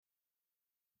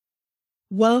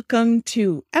Welcome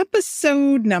to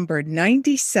episode number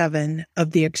 97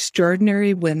 of the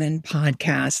Extraordinary Women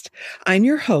podcast. I'm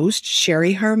your host,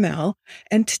 Sherry Harmel,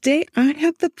 and today I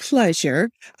have the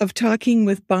pleasure of talking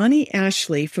with Bonnie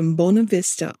Ashley from Bona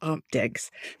Vista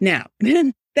Optics. Now,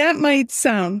 that might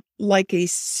sound like a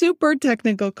super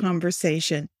technical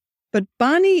conversation, but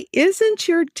Bonnie isn't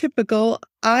your typical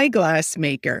eyeglass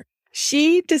maker.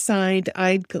 She designed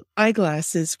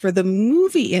eyeglasses for the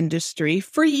movie industry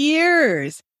for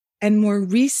years. And more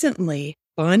recently,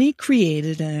 Bonnie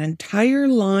created an entire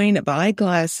line of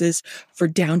eyeglasses for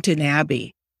Downton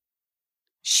Abbey.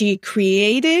 She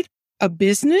created a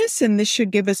business, and this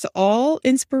should give us all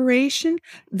inspiration,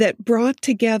 that brought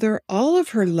together all of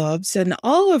her loves and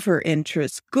all of her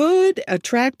interests: good,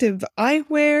 attractive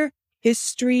eyewear,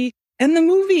 history, and the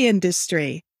movie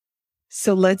industry.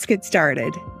 So let's get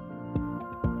started.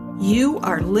 You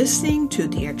are listening to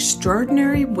the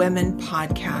Extraordinary Women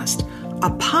podcast, a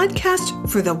podcast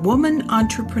for the woman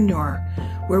entrepreneur,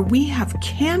 where we have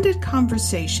candid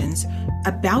conversations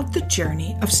about the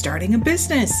journey of starting a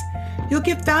business. You'll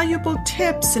get valuable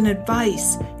tips and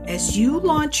advice as you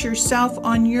launch yourself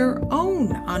on your own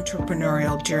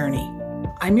entrepreneurial journey.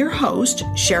 I'm your host,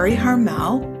 Sherry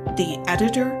Harmel, the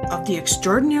editor of the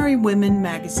Extraordinary Women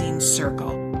magazine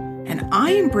Circle. And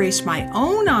I embrace my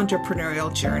own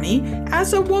entrepreneurial journey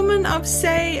as a woman of,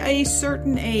 say, a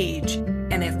certain age.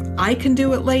 And if I can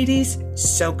do it, ladies,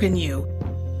 so can you.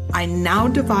 I now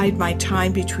divide my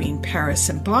time between Paris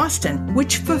and Boston,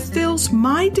 which fulfills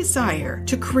my desire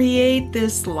to create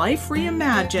this life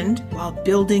reimagined while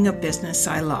building a business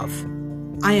I love.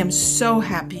 I am so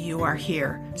happy you are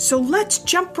here. So let's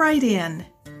jump right in.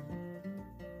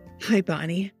 Hi,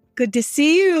 Bonnie. Good to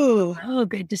see you. Oh,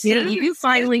 good to see you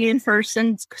finally in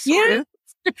person. Yeah.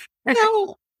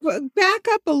 Now, back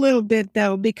up a little bit,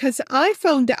 though, because I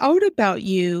found out about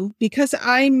you because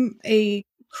I'm a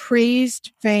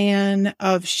crazed fan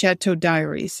of Chateau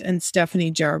Diaries and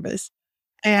Stephanie Jarvis.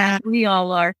 And we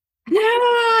all are.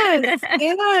 Yes.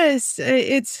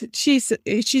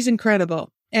 She's incredible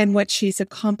and what she's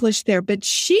accomplished there. But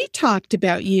she talked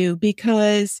about you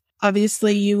because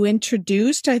obviously you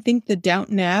introduced, I think, the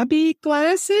Downton Abbey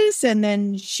glasses, and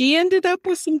then she ended up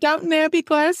with some Downton Abbey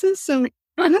glasses. So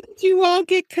how did you all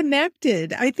get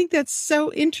connected? I think that's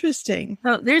so interesting.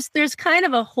 Oh, there's kind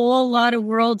of a whole lot of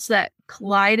worlds that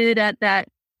collided at that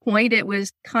point. It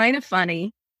was kind of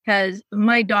funny because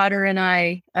my daughter and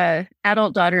I,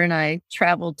 adult daughter and I,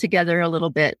 traveled together a little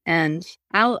bit, and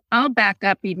I'll back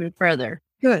up even further.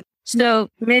 Good. So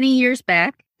many years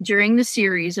back, during the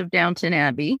series of Downton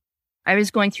Abbey, I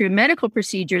was going through a medical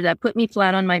procedure that put me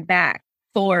flat on my back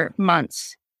for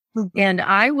months. Mm-hmm. And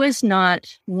I was not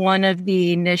one of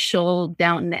the initial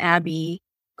Downton Abbey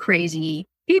crazy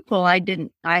people. I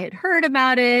had heard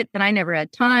about it, and I never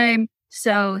had time.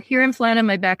 So here I'm flat on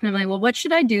my back, and I'm like, well, what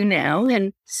should I do now?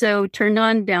 And so turned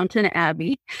on Downton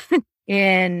Abbey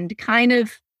and kind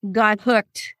of got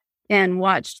hooked and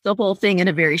watched the whole thing in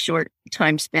a very short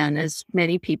time span, as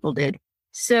many people did.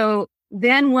 So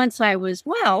then once I was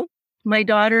well, my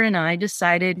daughter and I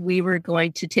decided we were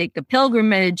going to take a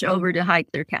pilgrimage over to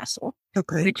Highclere Castle,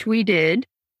 which we did,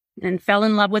 and fell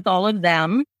in love with all of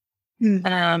them.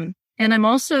 And I'm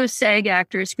also a SAG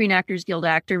actor, Screen Actors Guild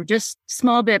actor, just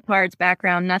small bit parts,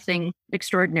 background, nothing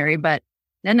extraordinary, but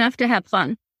enough to have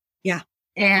fun. Yeah.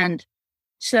 And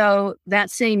so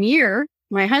that same year,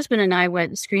 my husband and I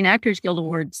went to Screen Actors Guild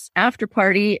Awards after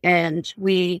party, and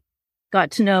we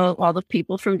got to know all the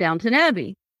people from Downton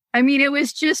Abbey. I mean, it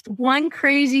was just one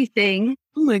crazy thing.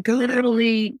 Oh, my God.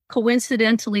 Literally,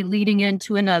 coincidentally leading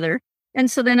into another. And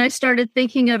so then I started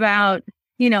thinking about,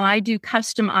 I do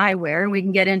custom eyewear. We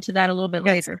can get into that a little bit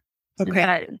later. Okay.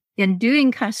 But in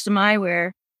doing custom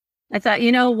eyewear, I thought,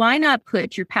 why not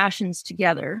put your passions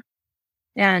together?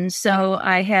 And so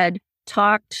I had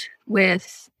talked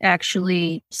with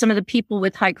actually some of the people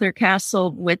with Highclere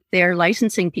Castle with their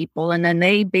licensing people. And then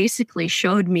they basically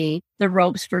showed me the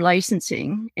ropes for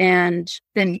licensing, and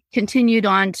then continued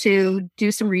on to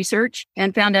do some research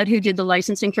and found out who did the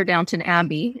licensing for Downton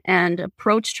Abbey and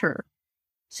approached her.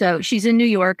 So she's in New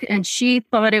York, and she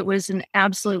thought it was an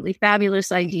absolutely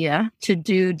fabulous idea to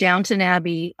do Downton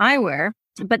Abbey eyewear.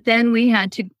 But then we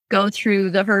had to go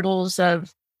through the hurdles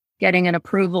of getting an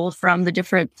approval from the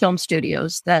different film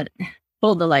studios that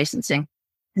pulled the licensing.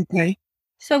 Okay.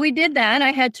 So we did that. I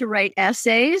had to write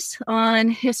essays on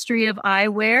history of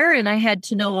eyewear, and I had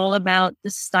to know all about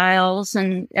the styles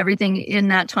and everything in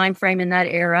that time frame, in that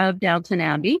era of Downton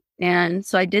Abbey. And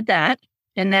so I did that.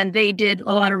 And then they did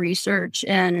a lot of research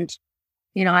and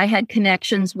I had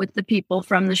connections with the people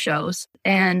from the shows,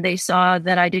 and they saw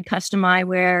that I did custom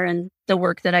eyewear and the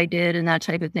work that I did and that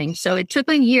type of thing. So it took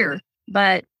a year,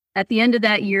 but at the end of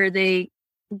that year, they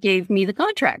gave me the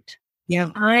contract.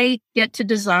 Yeah. I get to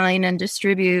design and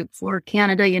distribute for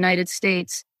Canada, United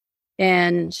States,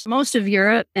 and most of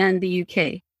Europe and the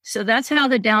UK. So that's how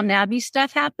the Downton Abbey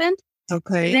stuff happened.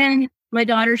 Okay. Then my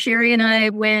daughter Sherry and I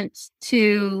went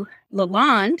to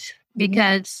Lalonde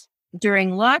because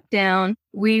during lockdown,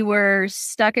 we were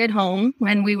stuck at home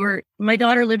and my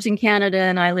daughter lives in Canada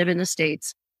and I live in the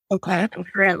States. Okay.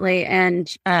 Currently.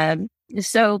 And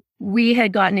so we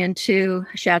had gotten into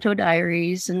Chateau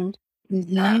Diaries and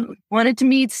wanted to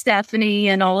meet Stephanie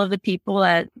and all of the people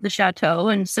at the Chateau.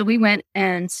 And so we went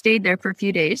and stayed there for a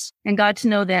few days and got to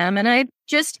know them. And I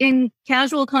just in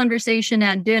casual conversation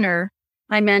at dinner,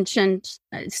 I mentioned,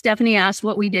 Stephanie asked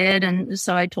what we did. And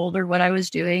so I told her what I was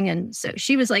doing. And so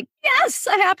she was like, yes,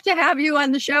 I have to have you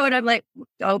on the show. And I'm like,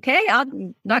 okay,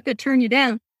 I'm not going to turn you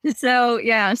down. So,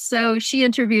 so she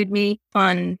interviewed me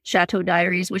on Chateau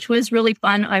Diaries, which was really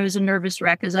fun. I was a nervous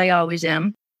wreck, as I always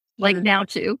am, like now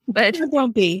too. But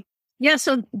don't be. Yeah,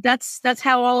 so that's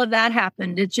how all of that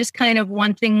happened. It's just kind of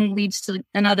one thing leads to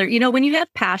another. When you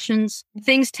have passions,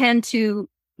 things tend to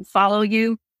follow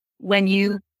you when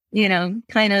you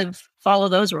kind of follow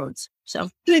those roads. So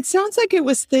it sounds like it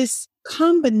was this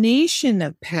combination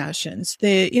of passions,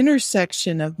 the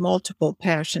intersection of multiple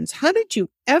passions. How did you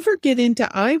ever get into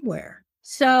eyewear?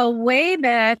 So way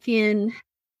back in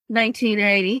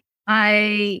 1980,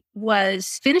 I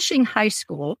was finishing high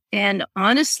school, and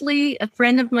honestly, a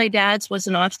friend of my dad's was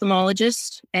an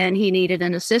ophthalmologist and he needed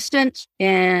an assistant,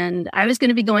 and I was going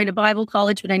to be going to Bible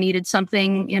college, but I needed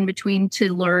something in between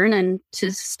to learn and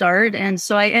to start. And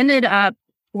so I ended up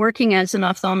working as an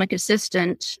ophthalmic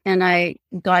assistant, and I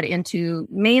got into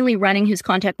mainly running his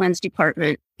contact lens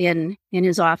department in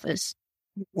his office.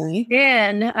 Okay.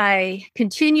 And I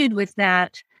continued with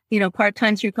that,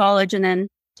 part-time through college, and then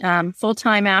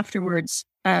full-time afterwards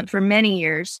for many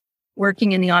years,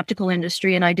 working in the optical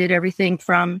industry. And I did everything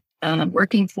from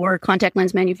working for contact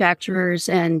lens manufacturers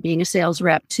and being a sales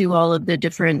rep to all of the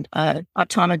different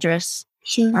optometrists.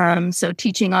 Sure. So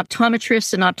teaching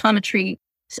optometrists and optometry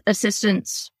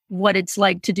assistants what it's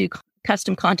like to do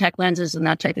custom contact lenses and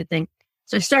that type of thing.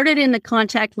 So I started in the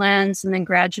contact lens and then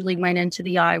gradually went into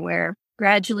the eyewear,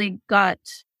 gradually got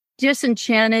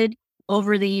disenchanted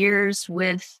over the years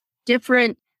with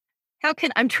different,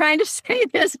 I'm trying to say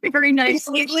this very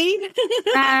nicely.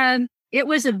 It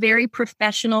was a very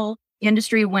professional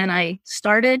industry when I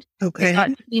started. Okay. It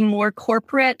got to be more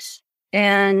corporate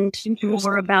and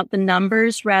more about the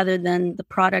numbers rather than the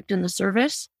product and the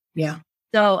service. Yeah.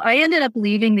 So I ended up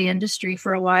leaving the industry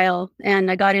for a while and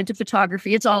I got into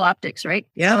photography. It's all optics, right?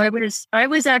 Yeah. So I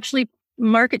was actually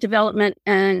market development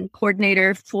and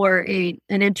coordinator for an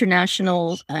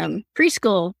international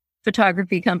preschool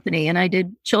photography company. And I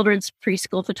did children's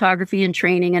preschool photography and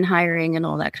training and hiring and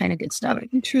all that kind of good stuff.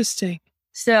 Interesting.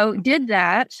 So did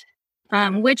that,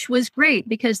 which was great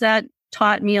because that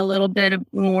taught me a little bit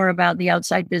more about the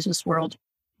outside business world,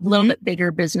 a little bit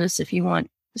bigger business if you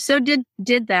want. So did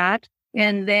that.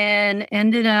 And then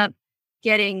ended up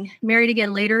getting married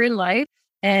again later in life.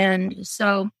 And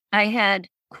so I had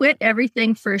quit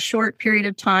everything for a short period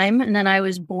of time. And then I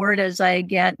was bored as I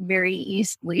get very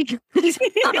easily.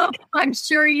 I'm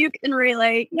sure you can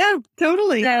relate. Yeah,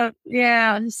 totally.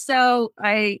 So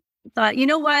I thought, you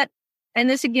know what? And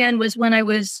this again was when I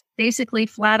was basically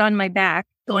flat on my back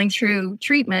going through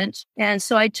treatment. And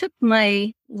so I took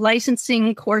my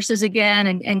licensing courses again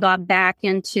and got back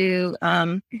into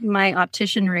my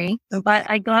opticianry. Okay. But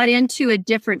I got into a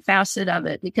different facet of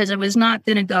it because I was not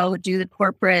going to go do the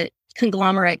corporate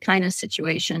conglomerate kind of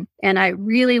situation. And I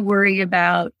really worry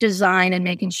about design and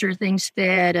making sure things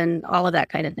fit and all of that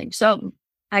kind of thing. So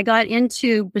I got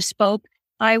into bespoke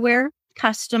eyewear,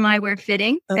 custom eyewear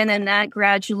fitting. Okay. And then that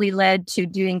gradually led to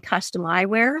doing custom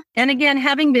eyewear. And again,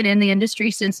 having been in the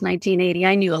industry since 1980,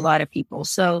 I knew a lot of people.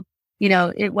 So,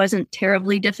 it wasn't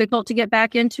terribly difficult to get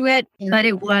back into it, but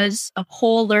it was a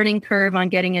whole learning curve on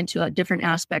getting into a different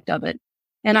aspect of it.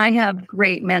 And I have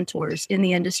great mentors in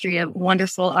the industry of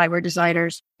wonderful eyewear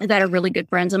designers that are really good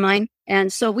friends of mine.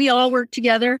 And so we all work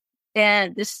together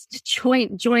and this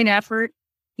joint effort.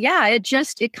 Yeah,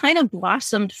 it kind of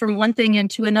blossomed from one thing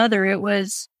into another. It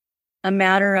was a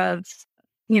matter of,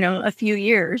 a few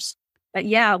years. But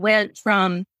yeah, went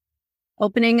from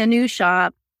opening a new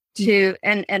shop to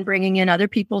and bringing in other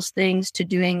people's things to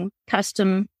doing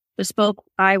custom bespoke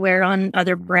eyewear on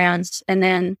other brands and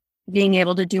then being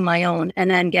able to do my own and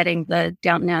then getting the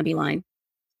Downton Abbey line.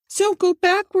 So go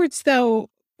backwards though,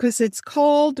 because it's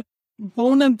called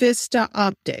Bona Vista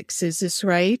Optics. Is this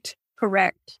right?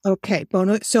 Correct. Okay.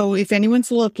 So if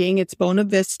anyone's looking, it's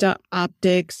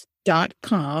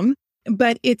bonavistaoptics.com.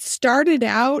 But it started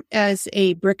out as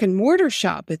a brick and mortar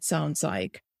shop, it sounds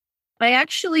like. I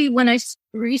actually, when I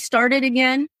restarted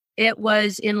again, it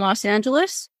was in Los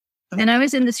Angeles. And I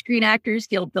was in the Screen Actors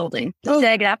Guild building, the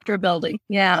SAG-AFTRA building.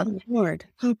 Yeah. Oh, Lord.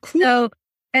 How cool. So,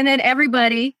 and then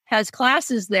everybody has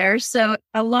classes there. So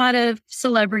a lot of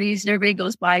celebrities, everybody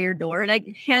goes by your door, and I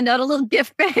hand out a little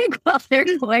gift bag while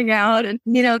they're going out, and,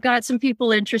 got some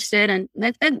people interested. And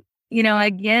again,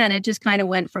 it just kind of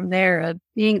went from there of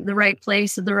being the right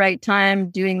place at the right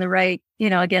time, doing the right,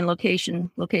 again, location,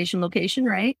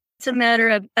 right? It's a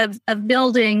matter of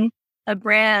building a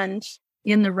brand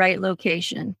in the right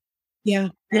location. Yeah.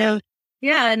 Yeah.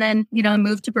 And then, I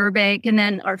moved to Burbank, and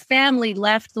then our family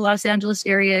left the Los Angeles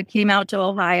area, came out to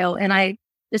Ohio, and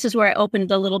this is where I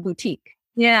opened a little boutique.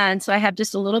 Yeah. And so I have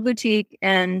just a little boutique,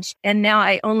 and now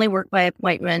I only work by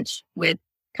appointment with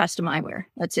custom eyewear.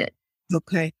 That's it.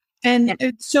 Okay. And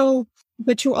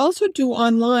but you also do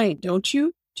online, don't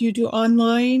you? Do you do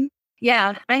online?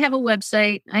 Yeah. I have a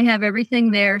website. I have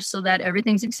everything there so that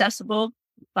everything's accessible.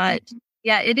 But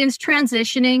yeah, it is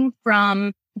transitioning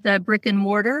from the brick and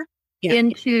mortar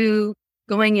into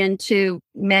going into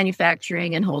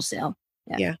manufacturing and wholesale.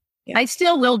 Yeah. I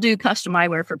still will do custom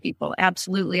eyewear for people.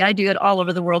 Absolutely. I do it all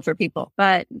over the world for people.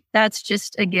 But that's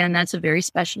just, again, that's a very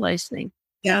specialized thing.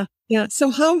 Yeah. Yeah.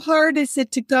 So how hard is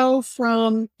it to go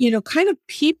from, kind of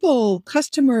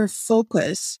customer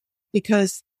focus,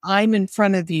 because I'm in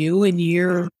front of you and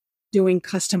you're doing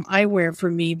custom eyewear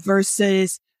for me,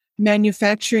 versus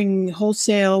manufacturing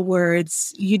wholesale where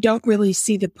you don't really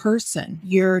see the person.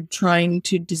 You're trying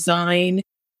to design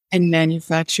and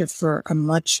manufacture for a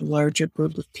much larger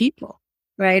group of people.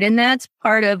 Right. And that's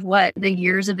part of what the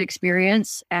years of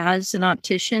experience as an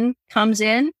optician comes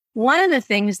in. One of the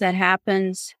things that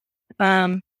happens,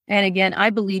 and again,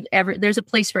 I believe there's a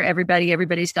place for everybody.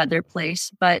 Everybody's got their place.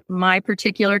 But my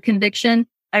particular conviction,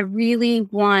 I really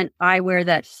want eyewear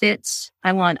that fits.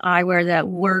 I want eyewear that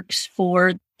works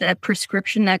for the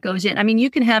prescription that goes in. I mean, you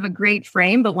can have a great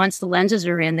frame, but once the lenses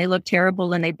are in, they look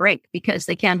terrible and they break because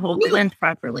they can't hold the lens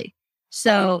properly.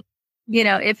 So,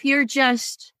 if you're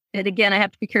just, and again, I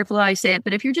have to be careful how I say it,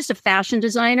 but if you're just a fashion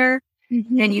designer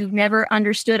and you've never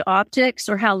understood optics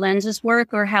or how lenses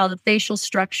work or how the facial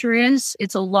structure is,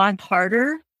 it's a lot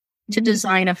harder to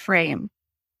design a frame.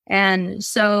 And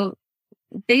so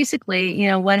basically,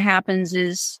 what happens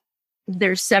is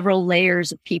there's several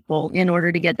layers of people in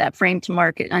order to get that frame to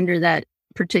market under that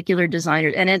particular designer.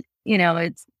 And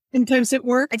it's sometimes it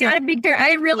works. I gotta be careful.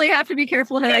 I really have to be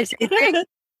careful how I say it.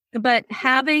 But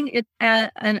having it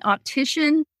an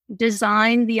optician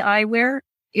design the eyewear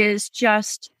is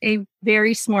just a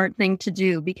very smart thing to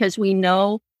do, because we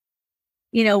know,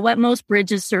 what most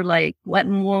bridges are like, what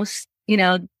most,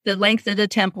 the length of the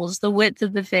temples, the width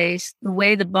of the face, the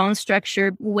way the bone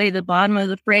structure, the way the bottom of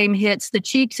the frame hits the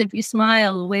cheeks if you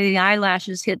smile, the way the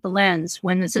eyelashes hit the lens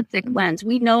when it's a thick lens.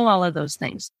 We know all of those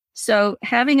things. So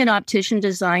having an optician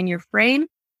design your frame,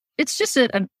 it's just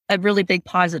a really big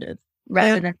positive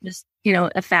rather than just,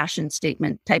 a fashion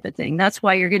statement type of thing. That's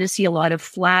why you're going to see a lot of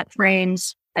flat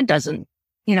frames that doesn't,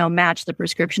 match the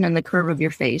prescription and the curve of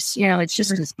your face.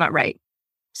 It's not right.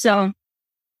 So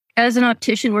as an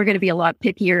optician, we're going to be a lot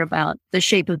pickier about the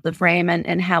shape of the frame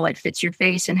and how it fits your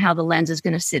face and how the lens is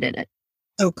going to sit in it.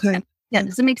 Okay. Yeah.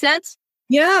 Does it make sense?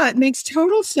 Yeah, it makes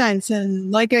total sense. And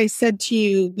like I said to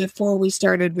you before we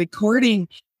started recording,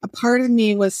 a part of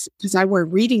me was, because I wear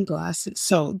reading glasses,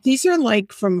 so these are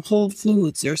like from Whole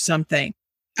Foods or something.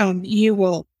 You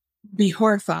will be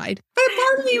horrified. But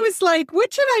part of me was like,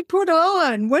 what should I put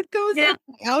on? What goes in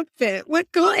my outfit?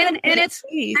 What goes and it's,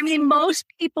 I mean, most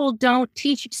people don't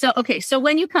teach. So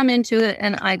when you come into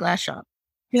an eyeglass shop,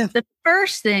 the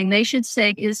first thing they should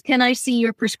say is, can I see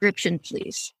your prescription,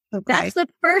 please? Okay. That's the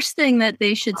first thing that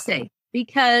they should say,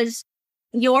 because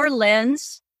your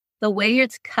lens, the way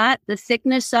it's cut, the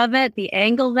thickness of it, the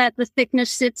angle that the thickness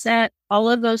sits at, all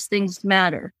of those things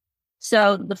matter.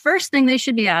 So the first thing they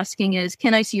should be asking is,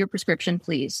 can I see your prescription,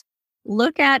 please?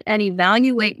 Look at and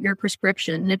evaluate your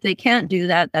prescription. And if they can't do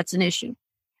that, that's an issue.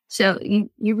 So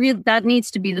that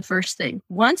needs to be the first thing.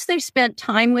 Once they've spent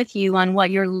time with you on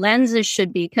what your lenses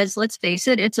should be, because let's face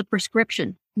it, it's a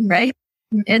prescription, right?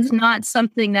 Mm-hmm. It's not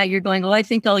something that you're going, I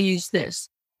think I'll use this.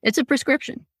 It's a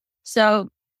prescription. So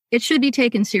it should be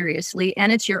taken seriously.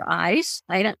 And it's your eyes.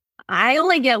 I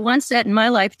only get one set in my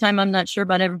lifetime. I'm not sure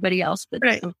about everybody else, but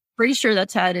I'm pretty sure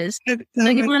that's how it is. So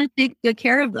you want to take good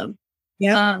care of them.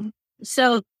 Yeah.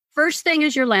 So first thing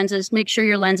is your lenses. Make sure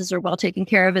your lenses are well taken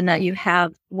care of and that you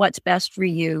have what's best for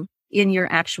you in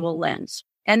your actual lens.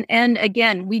 And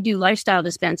again, we do lifestyle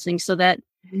dispensing so that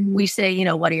we say,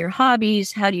 what are your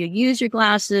hobbies? How do you use your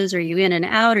glasses? Are you in and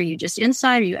out? Are you just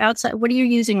inside? Are you outside? What are you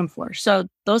using them for? So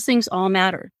those things all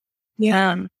matter.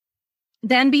 Yeah.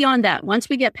 Then beyond that, once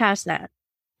we get past that,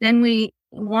 then we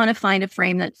want to find a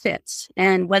frame that fits.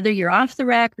 And whether you're off the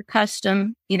rack or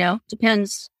custom,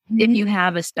 depends if you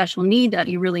have a special need that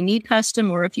you really need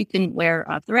custom or if you can wear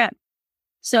off the rack.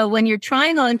 So when you're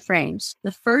trying on frames,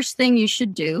 the first thing you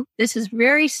should do, this is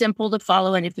very simple to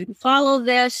follow. And if you follow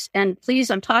this, and please,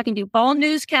 I'm talking to all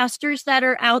newscasters that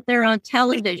are out there on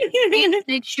television,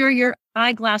 make sure your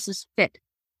eyeglasses fit.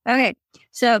 Okay.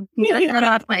 So get that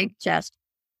off my chest.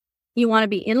 You want to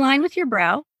be in line with your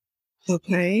brow.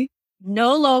 Okay.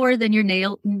 No lower than your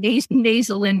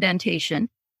nasal indentation.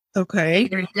 Okay.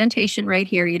 Your indentation right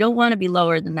here. You don't want to be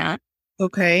lower than that.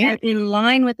 Okay. And in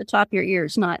line with the top of your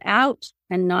ears, not out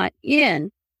and not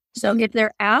in. So if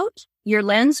they're out, your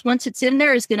lens, once it's in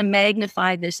there, is going to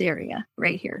magnify this area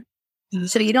right here.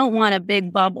 So you don't want a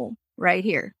big bubble right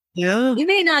here. Yeah. You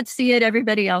may not see it.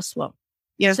 Everybody else will.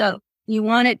 Yeah. So you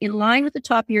want it in line with the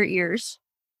top of your ears.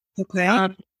 Okay.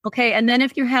 Okay. And then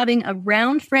if you're having a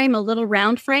round frame, a little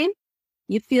round frame,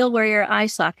 you feel where your eye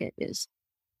socket is.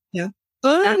 Yeah.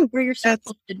 That's where your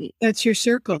circle should be. That's your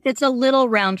circle. It's a little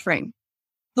round frame.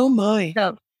 Oh my.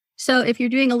 So if you're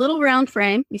doing a little round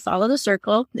frame, you follow the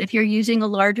circle. If you're using a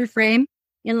larger frame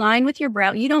in line with your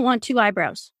brow, you don't want two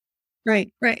eyebrows.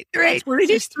 Right. It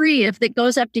is three. If it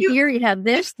goes up to here, you have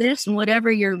this, and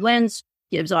whatever your lens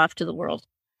gives off to the world.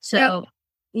 So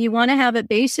you want to have it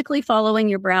basically following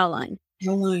your brow line.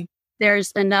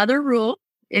 There's another rule.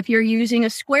 If you're using a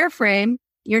square frame,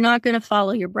 you're not going to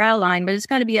follow your brow line, but it's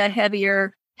got to be a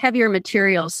heavier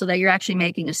material so that you're actually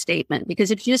making a statement.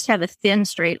 Because if you just have a thin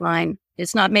straight line,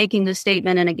 it's not making the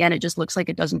statement. And again, it just looks like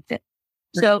it doesn't fit.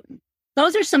 So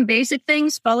those are some basic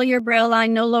things. Follow your brow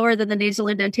line no lower than the nasal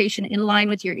indentation in line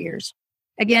with your ears.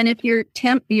 Again, if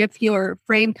your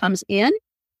frame comes in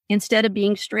instead of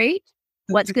being straight,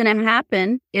 what's going to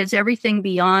happen is everything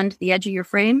beyond the edge of your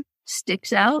frame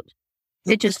sticks out.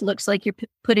 It just looks like you're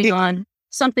putting on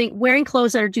something, wearing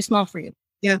clothes that are too small for you.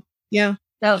 Yeah.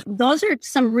 So those are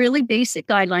some really basic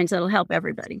guidelines that'll help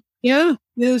everybody. Yeah.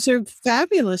 Those are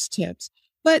fabulous tips.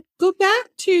 But go back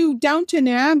to Downton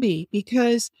Abbey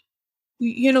because,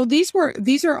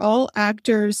 these are all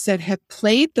actors that have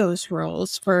played those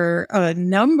roles for a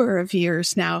number of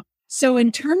years now. So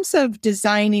in terms of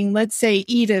designing, let's say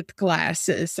Edith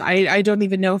glasses, I don't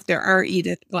even know if there are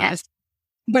Edith glasses,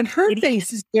 but her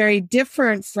face is very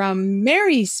different from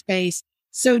Mary's face.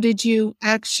 So did you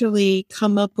actually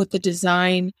come up with the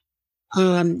design?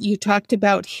 You talked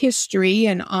about history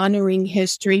and honoring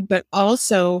history, but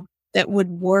also that would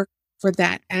work for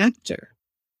that actor.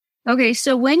 Okay,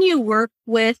 so when you work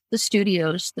with the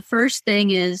studios, the first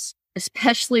thing is,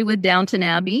 especially with Downton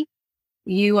Abbey,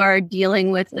 you are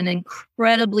dealing with an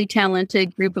incredibly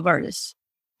talented group of artists.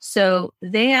 So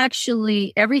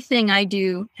everything I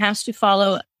do has to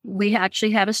follow. We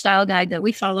actually have a style guide that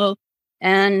we follow.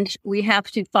 And we have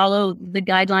to follow the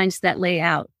guidelines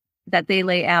that they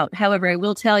lay out. However, I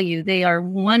will tell you, they are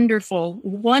wonderful,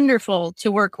 wonderful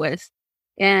to work with.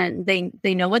 And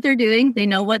they know what they're doing. They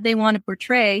know what they want to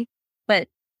portray, but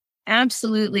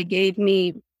absolutely gave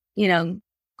me,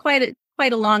 quite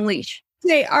a long leash.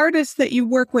 Say artists that you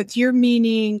work with, you're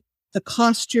meaning the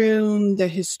costume, the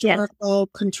historical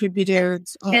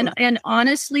contributors. And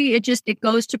honestly, it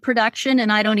goes to production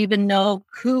and I don't even know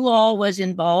who all was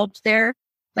involved there,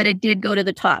 but it did go to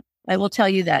the top. I will tell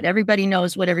you that everybody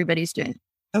knows what everybody's doing.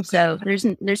 Okay. So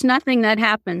there's nothing that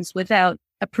happens without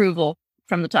approval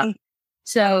from the top.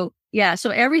 So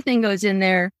everything goes in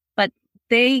there, but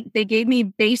they gave me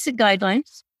basic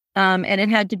guidelines, and it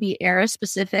had to be era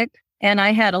specific. And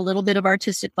I had a little bit of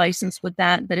artistic license with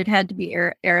that, but it had to be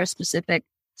era specific.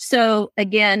 So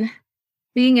again,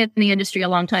 being in the industry a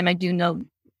long time, I do know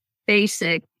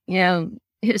basic,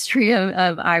 history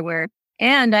of eyewear.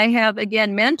 And I have,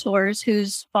 again, mentors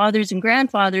whose fathers and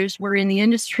grandfathers were in the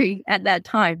industry at that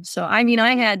time. So, I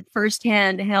had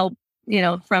firsthand help,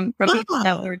 from people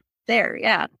that were there.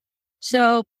 Yeah.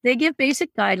 So they give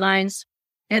basic guidelines.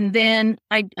 And then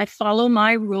I follow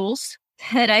my rules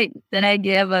that I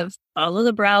give of follow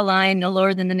the brow line, no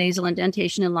lower than the nasal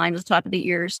indentation in line with the top of the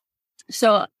ears.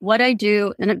 So what I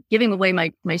do, and I'm giving away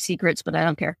my secrets, but I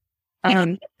don't care.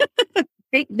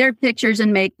 Take their pictures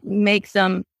and make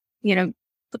them,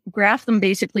 graph them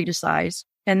basically to size.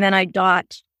 And then I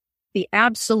dot the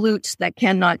absolutes that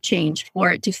cannot change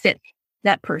for it to fit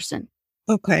that person.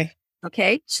 Okay.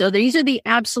 Okay. So these are the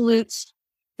absolutes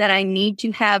that I need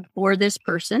to have for this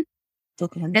person.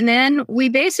 Okay. And then we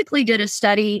basically did a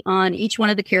study on each one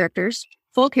of the characters,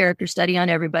 full character study on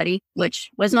everybody, which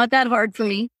was not that hard for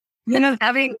me.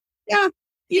 Having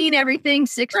seen everything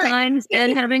 6 times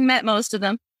and having met most of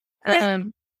them.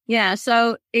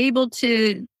 So able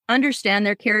to understand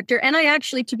their character. And I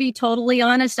actually, to be totally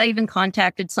honest, I even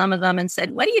contacted some of them and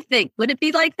said, what do you think? Would it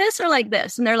be like this or like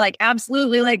this? And they're like,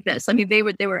 absolutely like this. I mean, they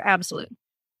were absolute.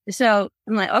 So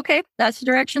I'm like, okay, that's the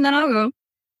direction that I'll go.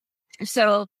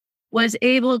 So was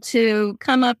able to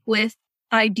come up with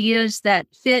ideas that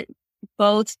fit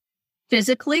both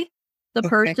physically, the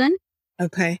person,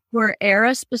 were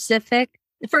era specific.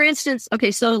 For instance,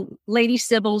 so Lady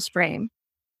Sybil's frame,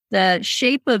 the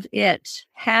shape of it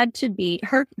had to be,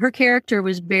 her character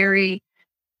was very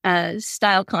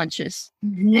style conscious.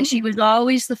 Mm-hmm. And she was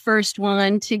always the first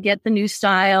one to get the new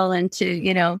style and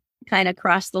to, kind of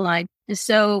cross the line. And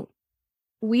so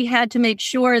we had to make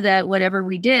sure that whatever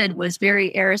we did was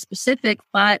very era specific,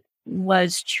 but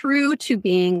was true to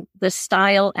being the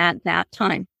style at that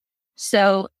time.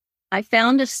 So I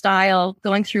found a style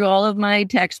going through all of my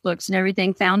textbooks and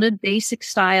everything, found a basic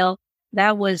style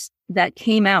that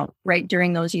came out right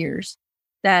during those years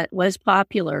that was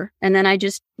popular. And then I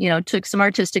just, took some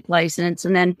artistic license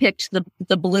and then picked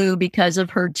the blue because of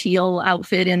her teal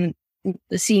outfit in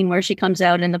the scene where she comes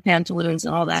out in the pantaloons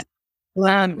and all that.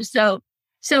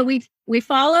 So we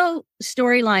follow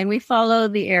storyline, we follow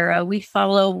the era, we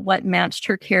follow what matched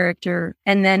her character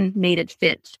and then made it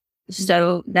fit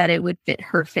so that it would fit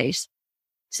her face.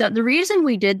 So the reason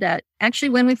we did that, actually,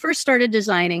 when we first started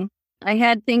designing, I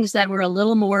had things that were a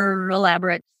little more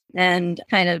elaborate and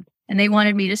and they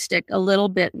wanted me to stick a little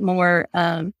bit more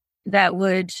that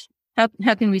would,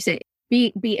 how can we say,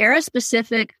 be era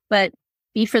specific, but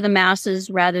be for the masses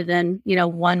rather than,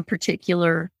 one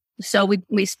particular. So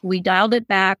we dialed it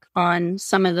back on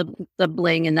some of the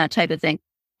bling and that type of thing.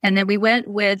 And then we went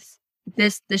with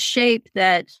the shape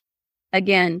that,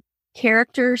 again,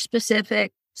 character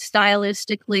specific,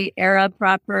 stylistically era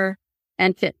proper,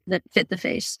 and fit the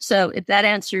face. So if that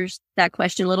answers that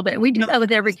question a little bit, we do that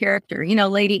with every character.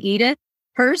 Lady Edith,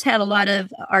 hers had a lot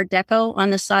of Art Deco on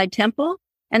the side temple,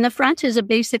 and the front is a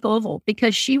basic oval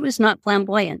because she was not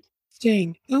flamboyant.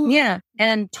 Dang. Oh. Yeah.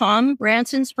 And Tom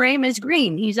Branson's frame is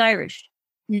green. He's Irish.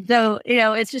 So,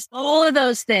 it's just all of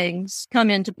those things come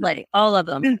into play, all of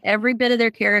them, every bit of their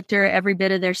character, every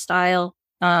bit of their style,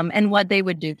 and what they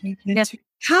would do. Yes.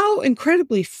 How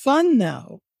incredibly fun,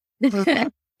 though.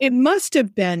 It must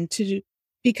have been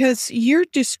because you're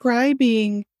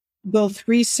describing both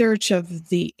research of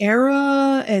the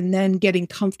era and then getting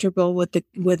comfortable with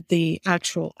the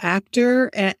actual actor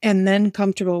and then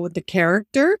comfortable with the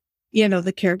character.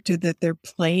 The character that they're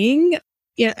playing,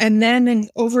 and then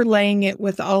overlaying it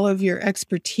with all of your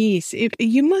expertise.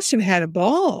 You must have had a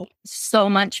ball. So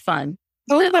much fun.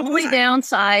 The only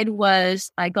downside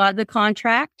was I got the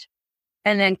contract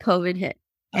and then COVID hit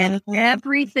and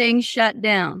everything shut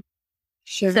down.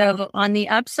 Sure. So on the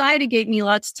upside, it gave me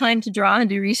lots of time to draw and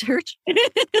do research.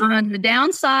 On the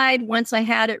downside, once I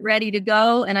had it ready to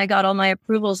go and I got all my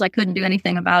approvals, I couldn't do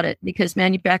anything about it because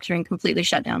manufacturing completely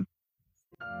shut down.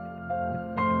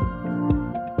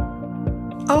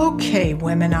 Okay,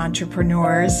 women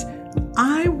entrepreneurs,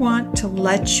 I want to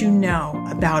let you know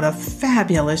about a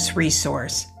fabulous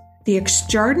resource. The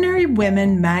Extraordinary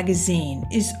Women magazine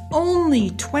is only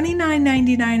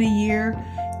 $29.99 a year,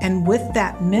 and with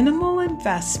that minimal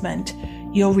investment,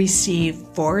 you'll receive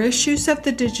 4 issues of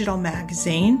the digital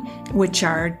magazine, which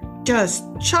are just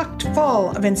chocked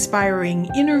full of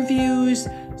inspiring interviews,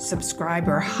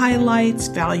 subscriber highlights,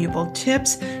 valuable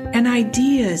tips, and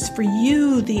ideas for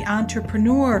you, the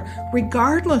entrepreneur,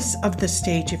 regardless of the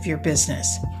stage of your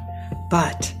business.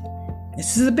 But,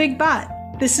 this is a big but,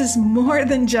 this is more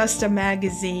than just a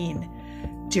magazine.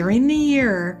 During the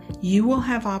year, you will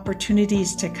have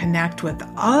opportunities to connect with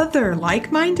other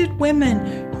like-minded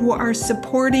women who are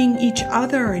supporting each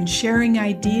other and sharing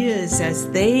ideas as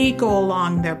they go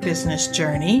along their business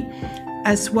journey,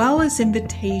 as well as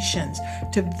invitations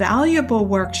to valuable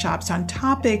workshops on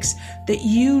topics that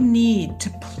you need to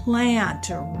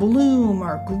plant or bloom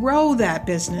or grow that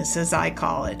business, as I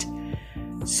call it.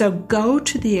 So go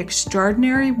to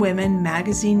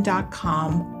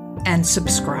theextraordinarywomenmagazine.com and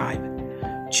subscribe.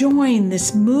 Join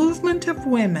this movement of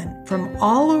women from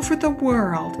all over the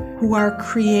world who are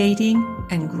creating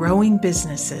and growing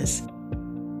businesses.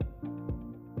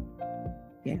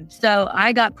 So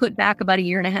I got put back about 1.5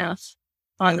 years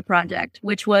on the project,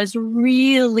 which was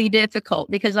really difficult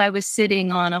because I was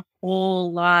sitting on a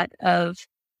whole lot of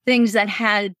things that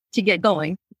had to get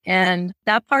going And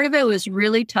that part of it was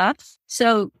really tough.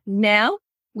 So now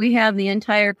we have the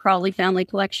entire Crawley family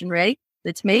collection ready.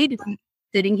 That's made,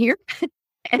 sitting here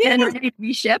and ready to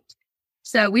be shipped.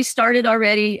 So we started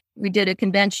already. We did a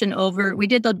convention we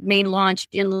did the main launch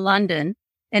in London,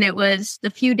 and it was the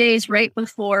few days right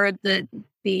before the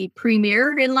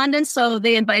premiere in London. So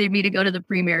they invited me to go to the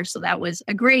premiere. So that was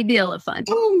a great deal of fun.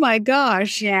 Oh my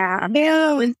gosh. Yeah.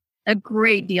 It was a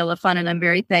great deal of fun. And I'm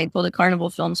very thankful to Carnival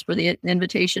Films for the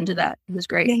invitation to that. It was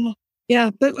great.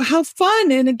 Yeah, but how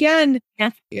fun. And again,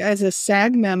 as a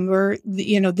SAG member,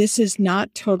 this is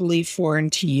not totally foreign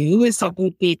to you, as it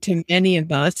would be to many of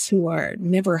us who are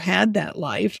never had that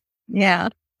life. Yeah.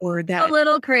 Or that. A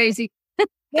little crazy.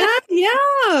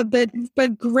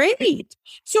 but great.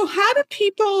 So how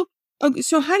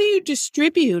do you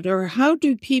distribute, or how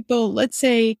do people, let's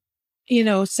say,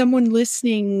 someone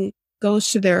listening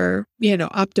goes to their,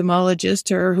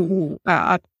 ophthalmologist or who,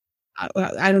 I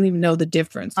don't even know the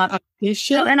difference.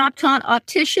 Optician? So an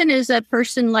optician is a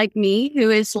person like me who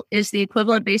is the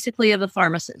equivalent basically of a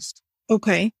pharmacist.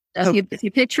 Okay. So if you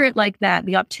picture it like that,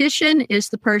 the optician is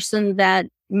the person that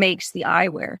makes the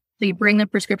eyewear. So you bring the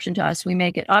prescription to us, we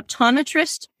make it.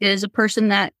 Optometrist is a person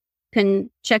that can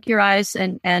check your eyes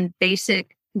and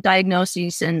basic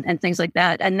diagnoses and things like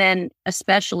that. And then a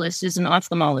specialist is an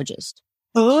ophthalmologist.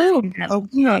 Oh,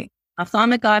 okay.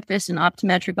 Ophthalmic office, an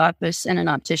optometric office, and an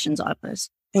optician's office.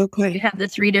 Okay. You have the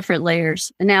three different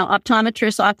layers. And now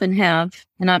optometrists often have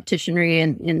an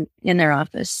opticianry in their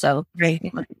office. So right.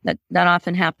 that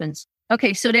often happens.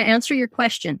 Okay. So to answer your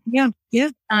question. Yeah.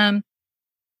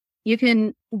 You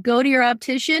can go to your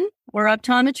optician or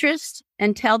optometrist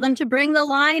and tell them to bring the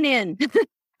line in.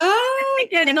 Oh,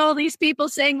 getting all these people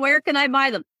saying, where can I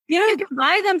buy them? Yeah. You can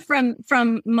buy them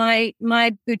from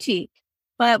my boutique.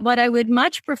 But what I would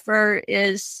much prefer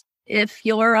is if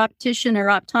your optician or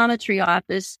optometry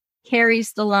office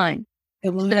carries the line.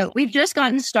 So we've just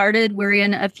gotten started. We're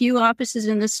in a few offices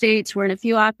in the States. We're in a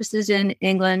few offices in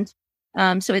England.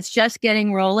 So it's just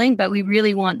getting rolling, but we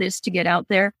really want this to get out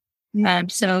there.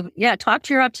 So talk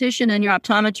to your optician and your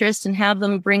optometrist and have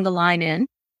them bring the line in.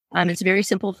 It's very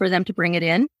simple for them to bring it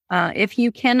in. If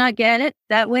you cannot get it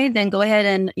that way, then go ahead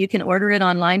and you can order it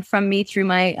online from me through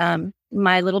my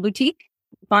little boutique,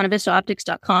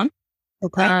 BonaVistaOptics.com.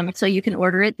 Okay. So you can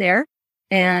order it there.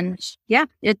 And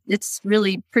it's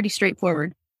really pretty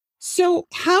straightforward. So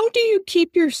how do you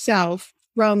keep yourself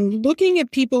from looking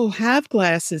at people who have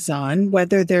glasses on,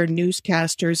 whether they're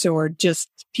newscasters or just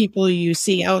people you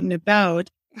see out and about?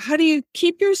 How do you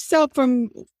keep yourself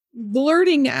from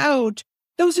blurting out,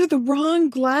 those are the wrong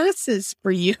glasses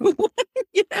for you?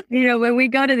 When we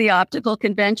go to the optical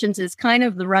conventions, it's kind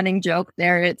of the running joke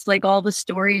there. It's like all the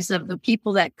stories of the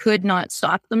people that could not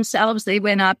stop themselves. They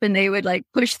went up and they would like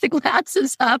push the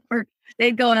glasses up, or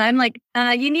they'd go, and I'm like,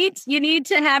 you need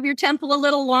to have your temple a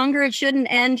little longer. It shouldn't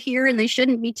end here, and they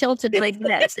shouldn't be tilted like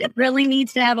this. It really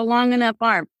needs to have a long enough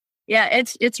arm. Yeah,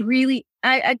 it's really,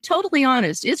 I'm totally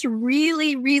honest. It's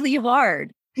really, really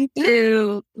hard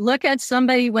to look at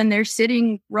somebody when they're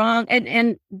sitting wrong.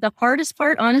 And the hardest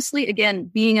part, honestly, again,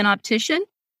 being an optician,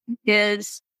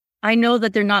 is I know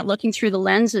that they're not looking through the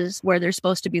lenses where they're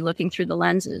supposed to be looking through the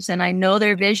lenses. And I know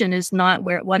their vision is not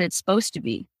what it's supposed to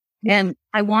be. And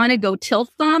I want to go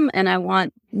tilt them, and I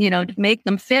want, to make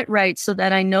them fit right so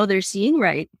that I know they're seeing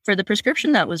right for the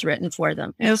prescription that was written for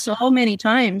them. And so many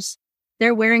times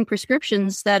they're wearing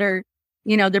prescriptions that are,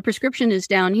 their prescription is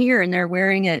down here and they're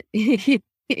wearing it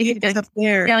it's up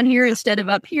there, down here instead of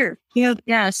up here.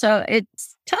 Yeah. So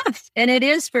it's tough. And it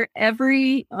is for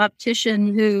every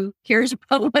optician who cares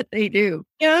about what they do.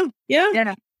 Yeah.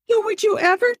 So would you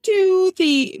ever do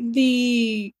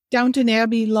the Downton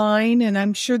Abbey line? And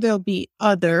I'm sure there'll be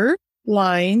other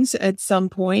lines at some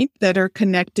point that are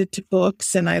connected to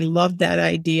books. And I love that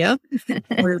idea.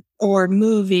 or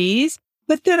movies,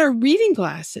 but that are reading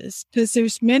glasses, because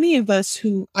there's many of us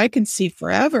who I can see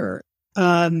forever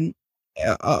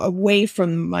away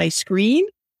from my screen.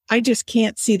 I just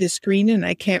can't see the screen, and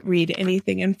I can't read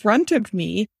anything in front of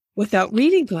me without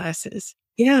reading glasses.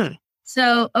 Yeah.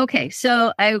 So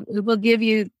I will give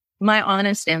you my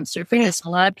honest answer for this. A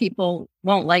lot of people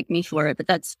won't like me for it, but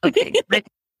that's okay.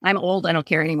 I'm old. I don't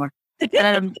care anymore.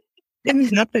 That's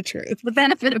not the truth. The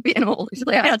benefit of being old is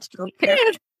I don't care.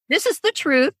 This is the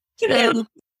truth.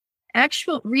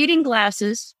 Actual reading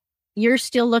glasses, you're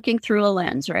still looking through a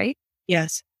lens, right?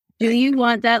 Yes. Do you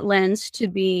want that lens to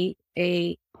be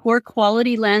a poor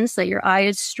quality lens that your eye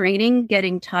is straining,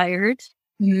 getting tired,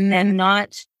 and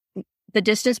not the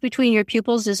distance between your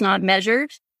pupils is not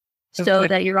measured, so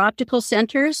that your optical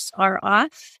centers are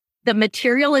off? The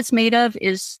material it's made of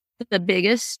is the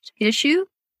biggest issue.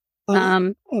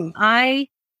 Oh.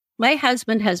 My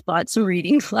husband has bought some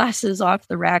reading glasses off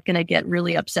the rack, and I get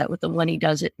really upset with him when he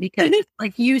does it because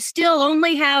like you still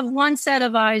only have one set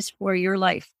of eyes for your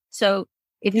life. So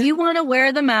if you want to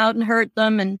wear them out and hurt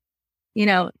them, and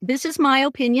this is my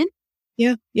opinion.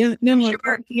 Yeah. No,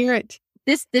 sure. Hear it.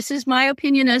 This is my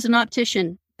opinion as an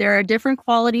optician. There are different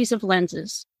qualities of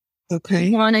lenses. Okay.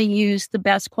 You want to use the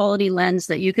best quality lens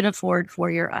that you can afford for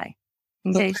your eye.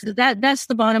 Okay. So that's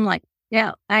the bottom line.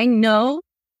 Yeah, I know.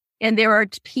 And there are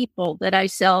people that I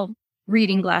sell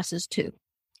reading glasses to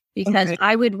because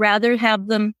I would rather have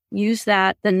them use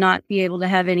that than not be able to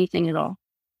have anything at all.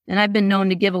 And I've been known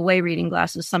to give away reading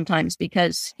glasses sometimes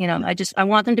because, I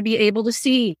want them to be able to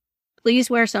see. Please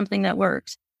wear something that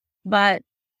works. But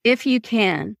if you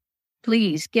can,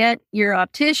 please get your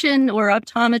optician or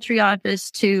optometry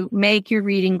office to make your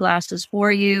reading glasses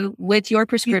for you with your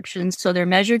prescriptions. So they're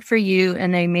measured for you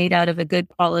and they're made out of a good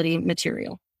quality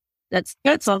material. That's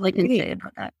all I can say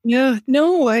about that. Yeah,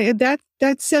 no,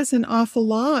 that says an awful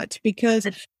lot because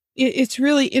it's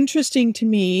really interesting to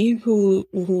me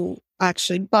who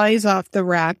actually buys off the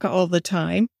rack all the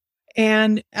time.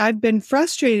 And I've been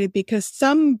frustrated because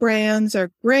some brands are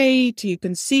great. You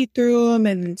can see through them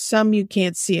and some you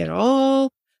can't see at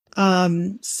all.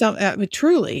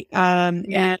 Truly.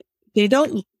 And they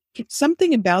don't,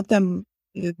 something about them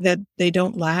that they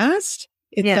don't last.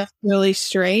 It's really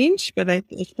strange, but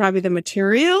it's probably the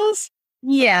materials.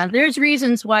 Yeah, there's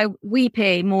reasons why we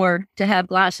pay more to have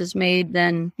glasses made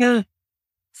than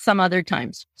some other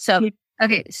times. So,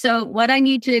 okay, so what I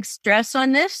need to stress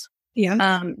on this,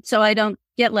 so I don't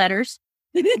get letters,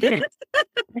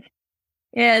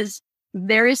 is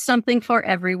there is something for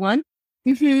everyone.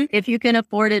 Mm-hmm. If you can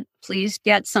afford it, please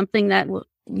get something that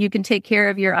you can take care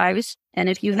of your eyes. And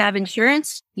if you have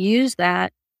insurance, use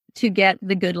that to get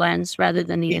the good lens rather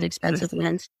than the inexpensive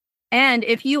lens. And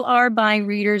if you are buying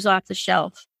readers off the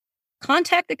shelf,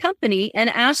 contact the company and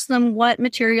ask them what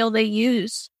material they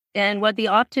use and what the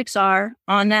optics are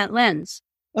on that lens.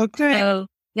 Okay. So,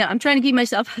 I'm trying to keep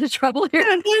myself out of trouble here.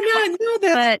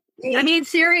 But I mean,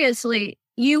 seriously,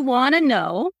 you want to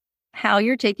know how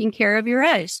you're taking care of your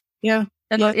eyes. Yeah.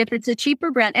 If it's a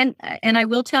cheaper brand, and I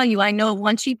will tell you, I know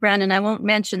one cheap brand and I won't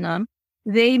mention them.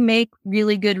 They make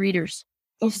really good readers.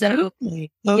 So,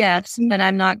 yes, and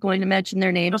I'm not going to mention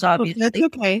their names, obviously. That's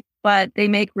okay. But they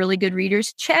make really good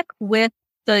readers. Check with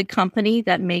the company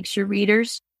that makes your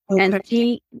readers and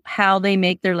see how they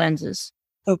make their lenses.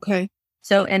 Okay.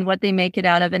 So, and what they make it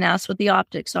out of and ask what the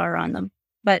optics are on them.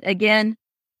 But again,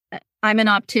 I'm an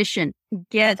optician.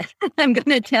 I'm going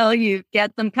to tell you,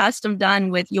 get them custom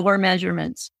done with your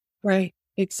measurements. Right.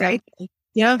 Exactly. Right?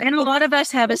 Yeah. And a lot of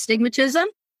us have astigmatism.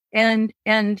 And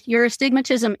your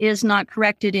astigmatism is not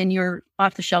corrected in your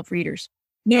off-the-shelf readers.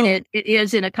 No. It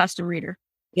is in a custom reader.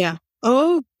 Yeah.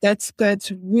 Oh, that's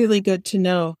really good to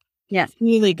know. Yeah.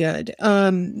 Really good.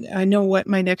 I know what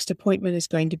my next appointment is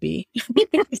going to be.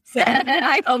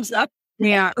 I hope so.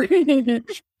 Yeah.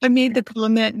 I made the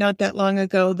comment not that long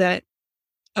ago that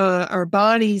our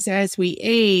bodies as we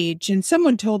age, and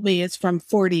someone told me it's from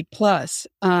 40 plus,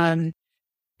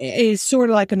 is sort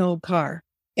of like an old car.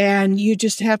 And you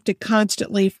just have to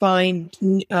constantly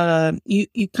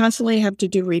you constantly have to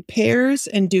do repairs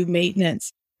and do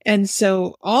maintenance. And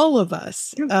so all of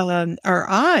us, our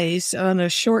eyes on a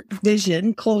short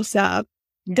vision close up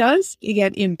does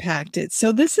get impacted.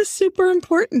 So this is super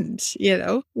important.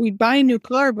 We buy a new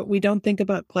car, but we don't think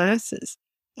about glasses.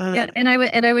 And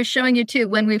I was showing you too,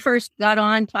 when we first got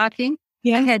on talking,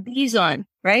 I had these on,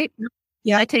 right?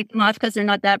 Yeah. I take them off because they're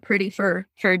not that pretty for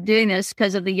doing this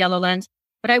because of the yellow lens.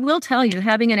 But I will tell you,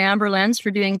 having an amber lens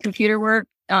for doing computer work,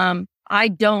 I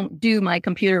don't do my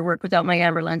computer work without my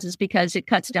amber lenses because it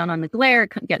cuts down on the glare,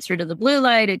 gets rid of the blue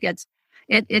light.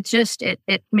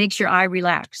 It makes your eye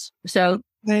relax. So,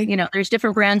 there's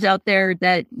different brands out there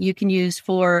that you can use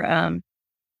for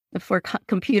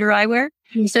computer eyewear.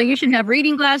 Mm-hmm. So you should have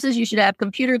reading glasses, you should have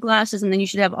computer glasses, and then you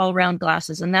should have all round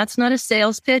glasses. And that's not a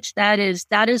sales pitch. That is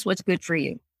what's good for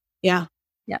you. Yeah.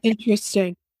 Yeah.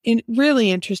 Interesting.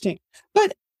 Really interesting.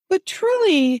 But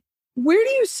truly, where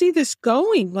do you see this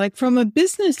going? Like from a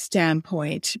business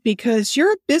standpoint, because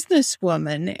you're a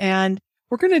businesswoman and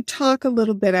we're going to talk a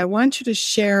little bit. I want you to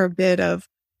share a bit of,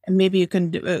 and maybe you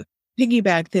can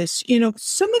piggyback this,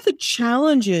 some of the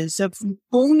challenges of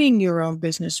owning your own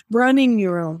business, running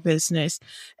your own business,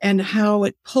 and how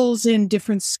it pulls in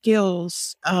different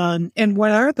skills. And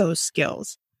what are those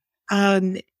skills?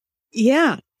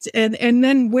 Yeah. And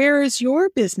then where is your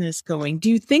business going?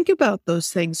 Do you think about those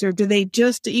things or do they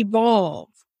just evolve?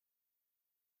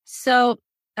 So,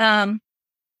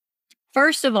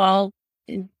 first of all,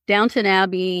 Downton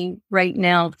Abbey right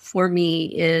now for me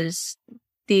is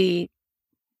the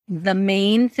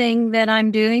main thing that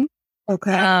I'm doing.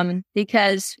 Okay.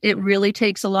 Because it really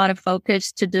takes a lot of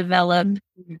focus to develop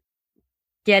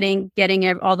getting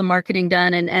all the marketing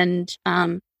done, and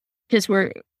because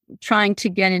we're trying to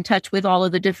get in touch with all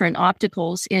of the different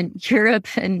opticals in Europe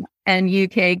and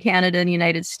UK, Canada, and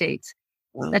United States.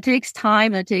 Wow. That takes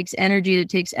time, that takes energy, that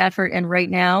takes effort. And right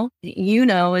now,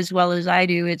 as well as I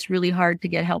do, it's really hard to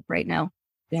get help right now.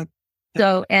 Yeah.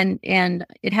 So, and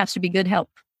it has to be good help.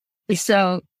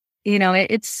 So,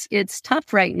 it's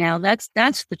tough right now. That's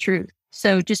the truth.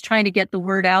 So just trying to get the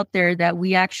word out there that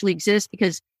we actually exist,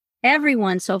 because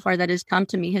everyone so far that has come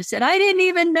to me has said, I didn't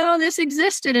even know this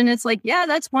existed. And it's like, yeah,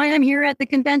 that's why I'm here at the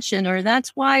convention, or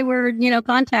that's why we're,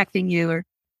 contacting you,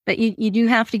 but you do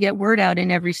have to get word out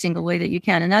in every single way that you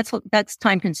can. And that's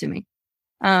time consuming.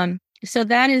 So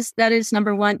that is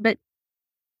number one, but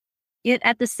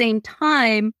at the same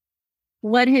time,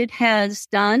 what it has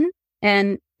done,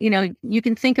 and you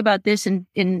can think about this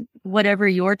in whatever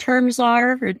your terms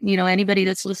are, or, anybody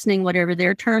that's listening, whatever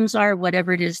their terms are,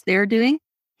 whatever it is they're doing.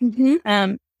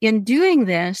 Mm-hmm. In doing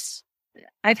this,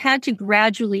 I've had to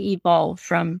gradually evolve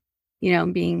from,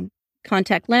 being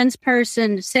contact lens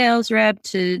person, to sales rep,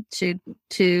 to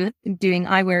doing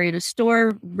eyewear at a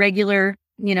store, regular,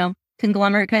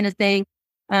 conglomerate kind of thing,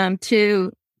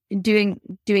 to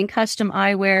doing custom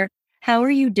eyewear. How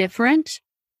are you different?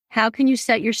 How can you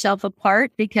set yourself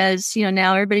apart? Because,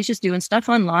 now everybody's just doing stuff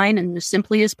online and as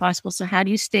simply as possible. So how do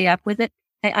you stay up with it?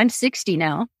 I'm 60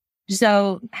 now.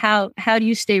 So how do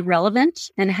you stay relevant,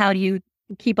 and how do you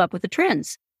keep up with the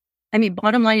trends? I mean,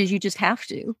 bottom line is you just have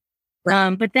to.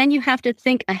 Right. But then you have to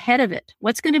think ahead of it.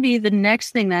 What's going to be the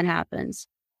next thing that happens?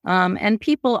 And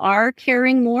people are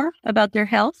caring more about their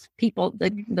health.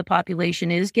 The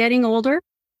population is getting older.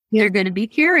 They're going to be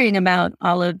caring about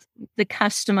all of the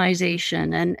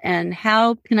customization and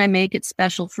how can I make it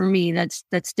special for me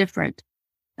that's different.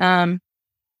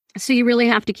 So you really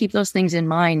have to keep those things in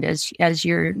mind as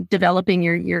you're developing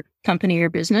your company or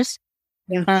business.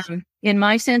 Yeah. In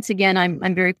my sense, again,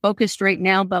 I'm very focused right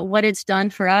now, but what it's done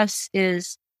for us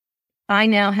is I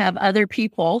now have other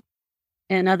people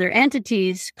and other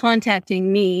entities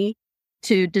contacting me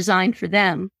to design for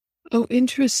them. Oh,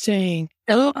 interesting.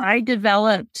 So I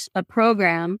developed a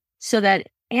program so that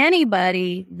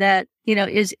anybody that,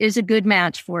 is a good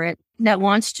match for it, that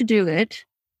wants to do it,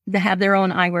 to have their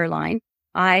own eyewear line,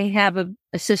 I have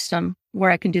a system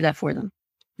where I can do that for them.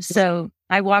 So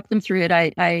I walk them through it.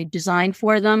 I design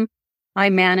for them. I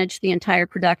manage the entire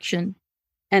production,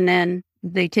 and then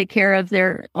they take care of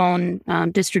their own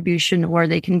distribution, or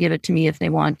they can give it to me if they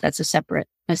want. That's a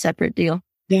separate deal.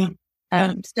 Yeah.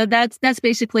 So that's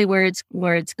basically where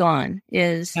it's gone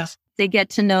is They get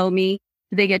to know me.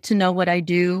 They get to know what I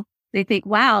do. They think,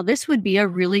 wow, this would be a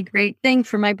really great thing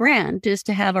for my brand, is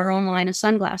to have our own line of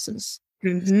sunglasses.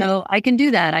 Mm-hmm. So I can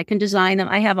do that. I can design them.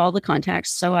 I have all the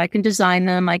contacts, so I can design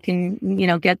them. I can,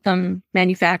 get them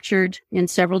manufactured in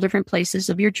several different places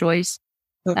of your choice.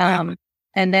 Okay.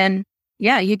 And then,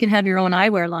 you can have your own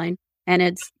eyewear line, and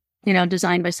it's,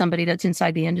 designed by somebody that's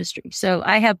inside the industry. So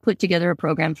I have put together a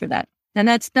program for that. And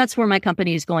that's where my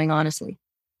company is going, honestly.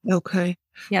 Okay.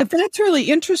 Yeah. But that's really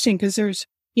interesting, because there's,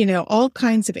 all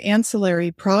kinds of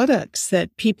ancillary products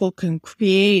that people can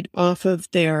create off of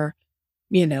their,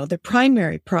 the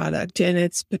primary product, and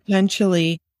it's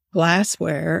potentially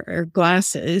glassware or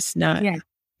glasses, not,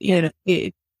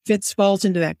 it falls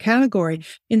into that category.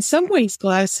 In some ways,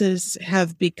 glasses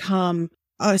have become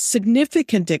a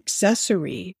significant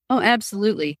accessory. Oh,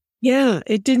 absolutely. Yeah,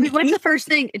 it didn't. What's the first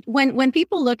thing when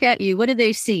people look at you? What do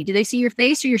they see? Do they see your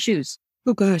face or your shoes?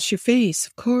 Oh gosh, your face,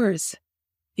 of course.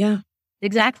 Yeah,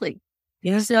 exactly.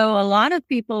 Yeah. So a lot of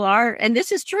people are, and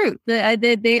this is true,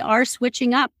 they are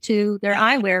switching up to their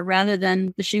eyewear rather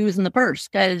than the shoes and the purse,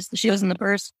 because the shoes and the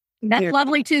purse, that's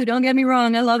lovely too. Don't get me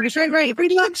wrong. I love the shirt. Right. We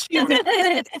love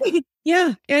shoes.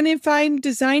 Yeah. And if I'm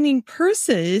designing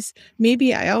purses,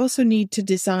 maybe I also need to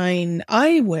design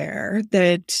eyewear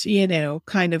that,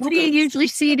 kind of. What do you usually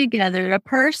see together? A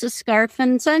purse, a scarf,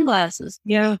 and sunglasses.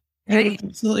 Yeah. Right.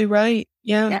 Absolutely right.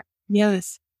 Yeah.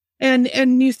 Yes. And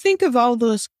you think of all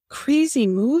those crazy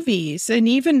movies and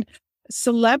even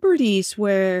celebrities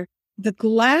where the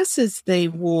glasses they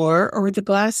wore or the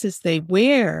glasses they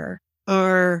wear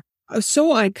are so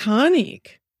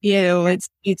iconic.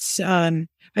 It's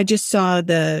I just saw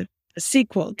the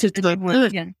sequel to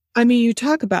the I mean, you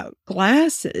talk about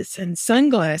glasses and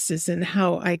sunglasses and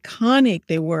how iconic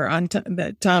they were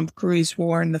that Tom Cruise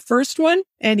wore in the first one,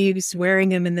 and he was wearing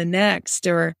them in the next,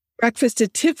 or Breakfast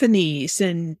at Tiffany's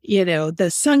and, the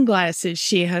sunglasses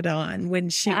she had on when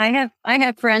she... I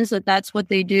have friends that's what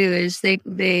they do is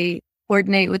they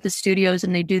coordinate with the studios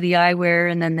and they do the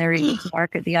eyewear and then they're able to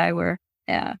market the eyewear.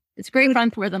 Yeah. It's great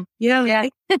fun for them. Yeah.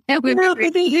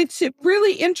 It's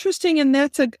really interesting. And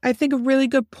that's I think a really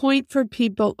good point for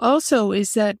people also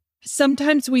is that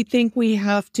sometimes we think we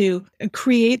have to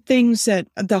create things that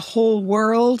the whole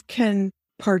world can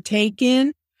partake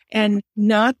in and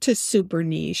not to super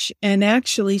niche. And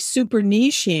actually super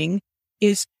niching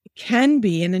can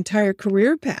be an entire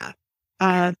career path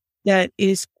that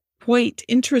is quite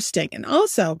interesting. And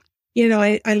also,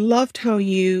 I loved how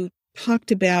you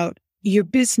talked about your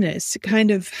business, kind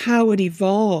of how it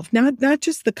evolved, not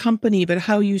just the company, but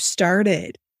how you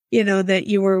started, that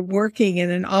you were working in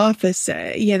an office,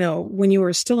 when you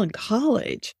were still in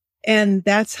college. And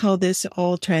that's how this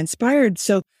all transpired.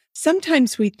 So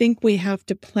sometimes we think we have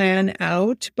to plan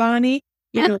out, Bonnie,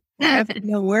 I have to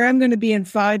know where I'm going to be in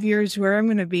 5 years, where I'm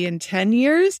going to be in 10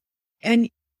 years.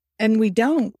 And we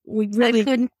don't. We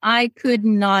really... I could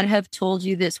not have told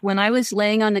you this. When I was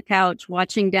laying on the couch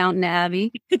watching Downton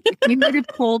Abbey, if you would have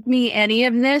told me any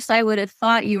of this, I would have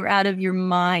thought you were out of your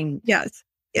mind. Yes.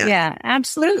 Yeah,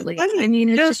 absolutely. I mean,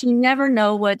 it's just, you never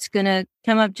know what's going to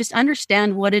come up. Just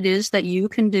understand what it is that you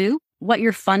can do, what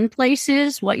your fun place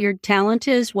is, what your talent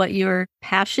is, what your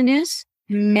passion is,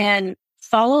 and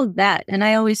follow that. And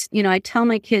I always, I tell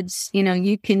my kids,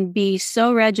 you can be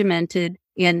so regimented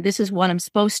and this is what I'm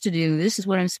supposed to do. This is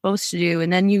what I'm supposed to do.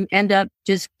 And then you end up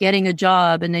just getting a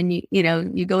job. And then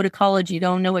you go to college, you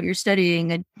don't know what you're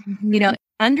studying. And,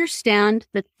 understand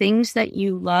the things that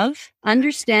you love,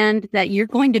 understand that you're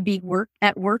going to be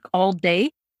at work all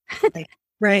day.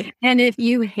 Right. And if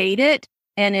you hate it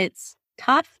and it's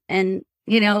tough and,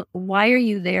 why are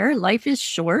you there? Life is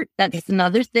short. That's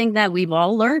another thing that we've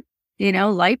all learned.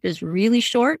 Life is really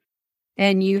short.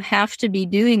 And you have to be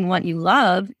doing what you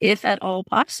love, if at all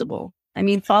possible. I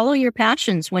mean, follow your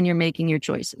passions when you're making your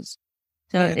choices.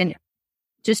 And it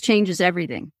just changes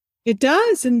everything. It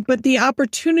does. But the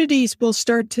opportunities will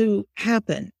start to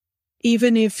happen.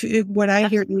 Even if what I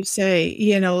hear you say,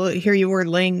 here you were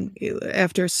laying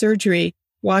after surgery,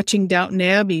 watching Downton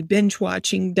Abbey, binge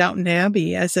watching Downton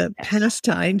Abbey as a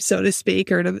pastime, so to speak,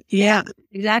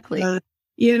 exactly.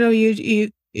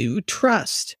 You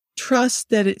trust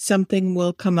that something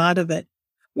will come out of it.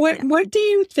 What do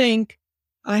you think?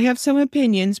 I have some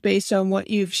opinions based on what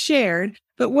you've shared,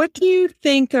 but what do you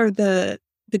think are the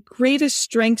greatest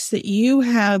strengths that you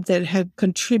have that have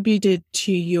contributed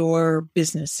to your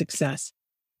business success?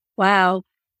 Wow.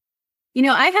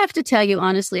 I have to tell you,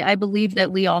 honestly, I believe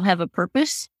that we all have a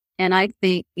purpose. And I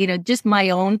think, just my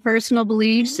own personal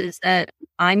beliefs is that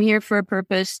I'm here for a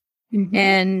purpose.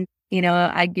 And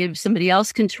I give somebody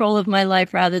else control of my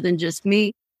life rather than just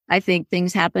me. I think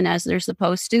things happen as they're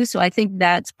supposed to. So I think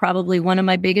that's probably one of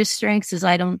my biggest strengths is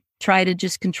I don't try to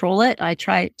just control it. I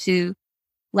try to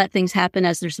let things happen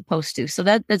as they're supposed to. So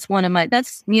that's one of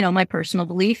my personal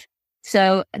belief.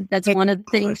 So that's one of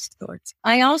the things.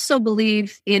 I also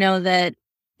believe, that,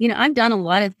 I've done a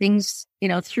lot of things,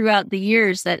 throughout the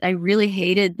years that I really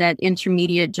hated that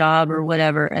intermediate job or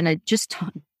whatever. And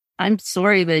I'm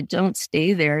sorry, but don't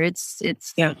stay there. It's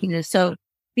so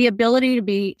the ability to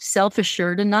be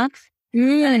self-assured enough,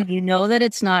 and that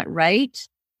it's not right,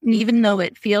 even though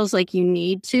it feels like you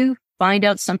need to find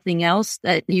out something else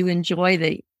that you enjoy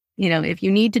that, if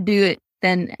you need to do it,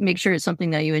 then make sure it's something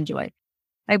that you enjoy.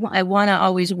 I want to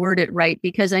always word it right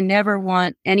because I never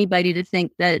want anybody to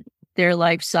think that their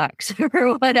life sucks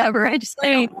or whatever. I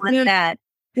don't want that.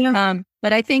 Yeah.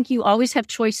 But I think you always have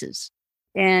choices.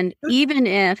 And even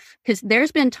because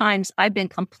there's been times I've been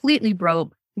completely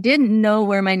broke, didn't know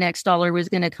where my next dollar was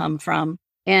going to come from.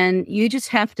 And you just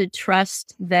have to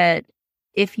trust that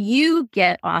if you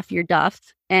get off your duff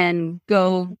and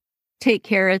go take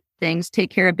care of things,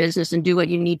 take care of business and do what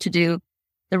you need to do,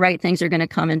 the right things are going to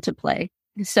come into play.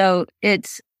 So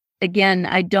again,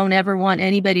 I don't ever want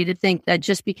anybody to think that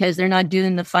just because they're not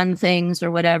doing the fun things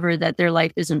or whatever, that their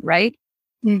life isn't right.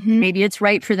 Maybe it's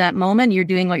right for that moment. You're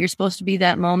doing what you're supposed to be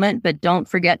that moment, but don't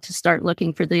forget to start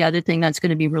looking for the other thing that's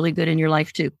going to be really good in your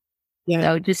life too. Yeah.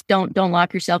 So just don't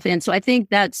lock yourself in. So I think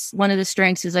that's one of the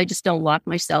strengths is I just don't lock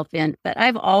myself in. But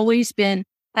I've always been,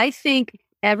 I think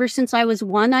ever since I was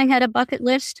one, I had a bucket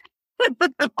list.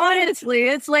 Honestly,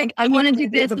 it's like, I want to do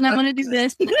this and I want to do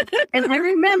this. And I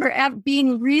remember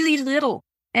being really little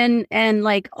and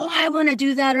like, oh, I want to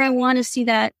do that or I want to see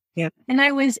that. Yeah. And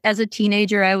as a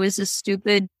teenager, I was a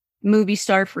stupid movie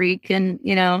star freak. And,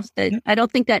 I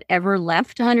don't think that ever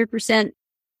left 100%.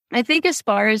 I think as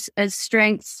far as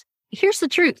strengths, here's the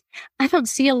truth. I don't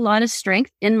see a lot of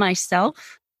strength in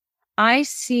myself. I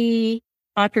see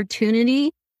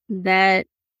opportunity that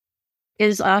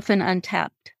is often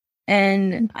untapped.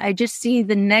 And I just see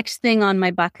the next thing on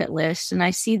my bucket list, and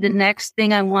I see the next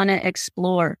thing I want to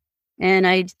explore. And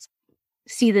I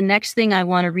see the next thing I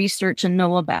want to research and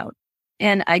know about.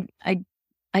 And I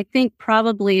think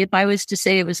probably if I was to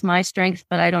say it was my strength,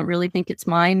 but I don't really think it's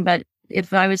mine, but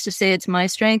if I was to say it's my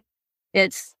strength,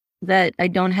 it's that I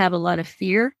don't have a lot of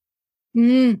fear.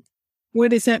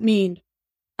 What does that mean?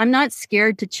 I'm not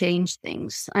scared to change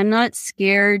things. I'm not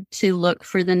scared to look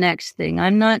for the next thing.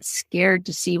 I'm not scared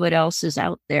to see what else is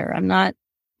out there. I'm not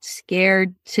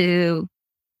scared to,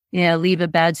 leave a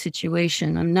bad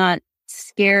situation. I'm not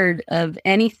scared of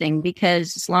anything,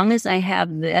 because as long as I have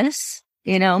this,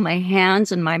 my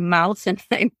hands and my mouth and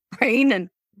my brain, and,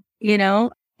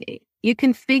 you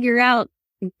can figure out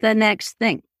the next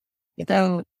thing.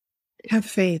 So have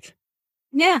faith.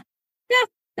 Yeah,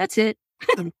 that's it.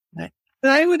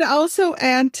 I would also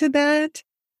add to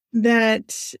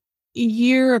that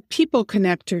you're a people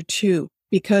connector too,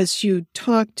 because you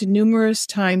talked numerous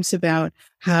times about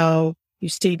how you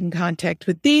stayed in contact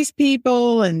with these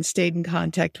people and stayed in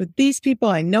contact with these people.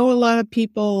 I know a lot of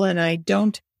people, and I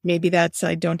don't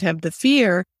have the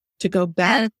fear to go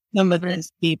back to some of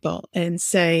these people and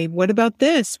say, what about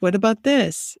this? What about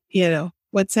this?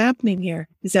 What's happening here?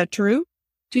 Is that true?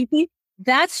 Do you think?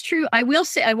 That's true. I will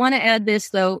say, I want to add this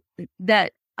though,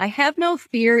 that I have no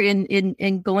fear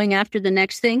in going after the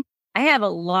next thing. I have a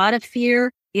lot of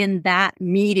fear in that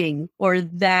meeting or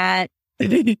that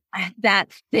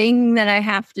thing that I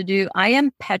have to do. I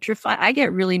am petrified. I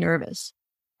get really nervous.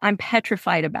 I'm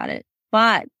petrified about it,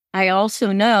 but I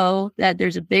also know that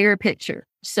there's a bigger picture.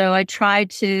 So I try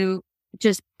to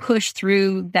just push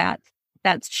through that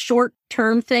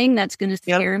short-term thing that's going to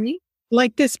scare me.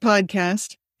 Like this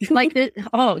podcast. Like this.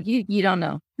 Oh, you don't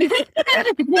know.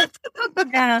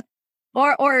 Yeah.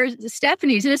 Or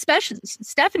Stephanie's, and especially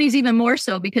Stephanie's even more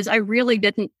so, because I really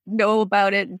didn't know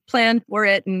about it and plan for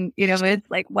it. And, it's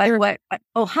like, what?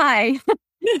 Oh, hi.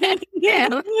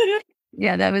 Yeah.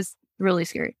 Yeah, that was really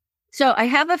scary. So I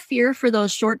have a fear for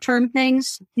those short-term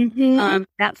things. Mm-hmm.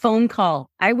 That phone call,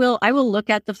 I will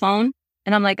look at the phone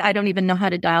and I'm like, I don't even know how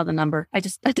to dial the number. I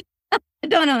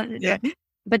don't know. Yeah.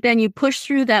 But then you push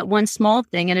through that one small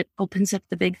thing and it opens up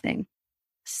the big thing.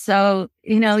 So,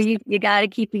 you got to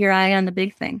keep your eye on the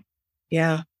big thing.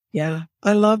 Yeah. Yeah.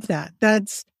 I love that.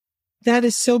 That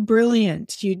is so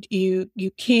brilliant. You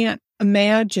can't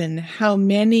imagine how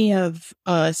many of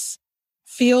us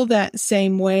feel that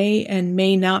same way and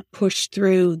may not push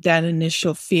through that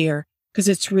initial fear, because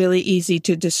it's really easy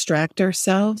to distract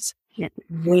ourselves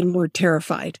when we're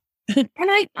terrified. And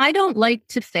I don't like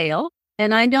to fail,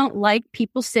 and I don't like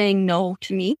people saying no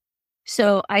to me.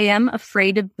 So I am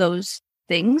afraid of those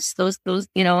things. Those,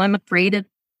 I'm afraid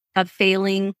of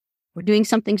failing or doing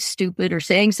something stupid or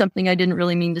saying something I didn't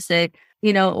really mean to say,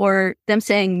 or them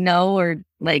saying no, or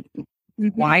like,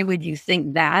 why would you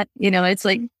think that? It's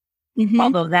like,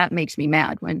 although that makes me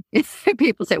mad when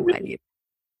people say, why do you?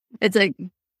 It's like,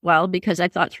 well, because I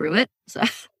thought through it. So,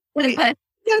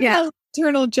 yeah.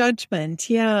 Eternal judgment.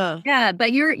 Yeah. Yeah.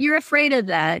 But you're afraid of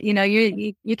that.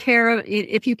 You care.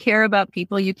 If you care about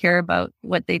people, you care about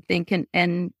what they think.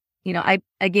 And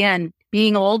again,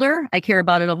 being older, I care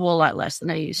about it a whole lot less than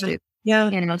I used to.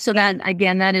 Yeah. So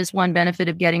that is one benefit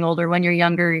of getting older. When you're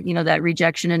younger, that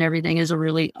rejection and everything is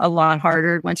a lot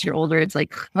harder. Once you're older, it's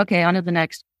like, okay, on to the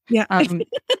next. Yeah.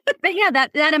 But yeah,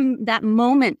 that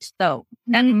moment though,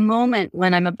 that moment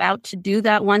when I'm about to do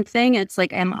that one thing, it's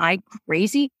like, am I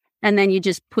crazy? And then you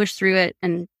just push through it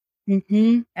and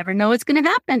never know what's going to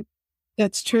happen.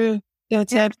 That's true.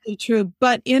 That's absolutely true.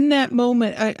 But in that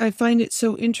moment, I find it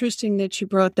so interesting that you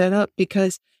brought that up,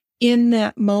 because in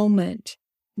that moment,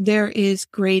 there is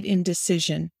great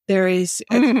indecision. There is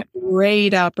a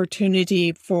great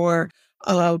opportunity for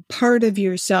a part of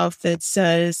yourself that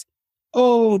says,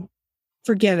 oh,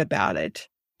 forget about it.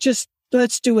 Just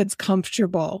let's do what's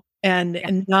comfortable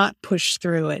and not push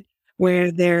through it.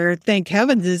 Where there, thank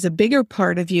heavens, is a bigger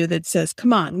part of you that says,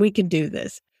 come on, we can do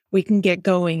this. We can get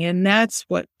going. And that's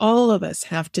what all of us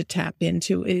have to tap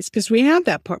into, is because we have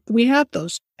that part. We have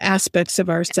those aspects of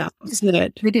ourselves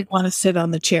that we didn't want to sit on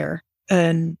the chair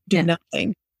and do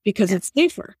nothing because it's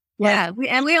safer. Yeah.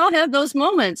 We all have those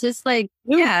moments. It's like,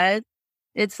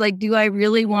 it's like, do I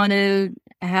really want to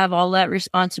have all that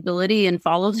responsibility and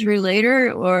follow through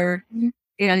later? Or,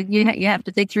 you have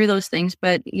to think through those things.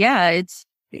 But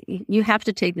you have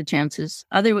to take the chances.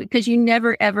 Otherwise, because you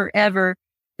never, ever, ever.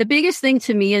 The biggest thing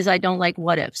to me is I don't like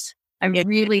what ifs. I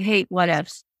really hate what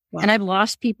ifs. Wow. And I've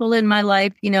lost people in my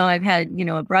life. I've had,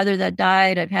 a brother that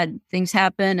died. I've had things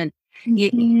happen, and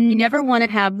you never want to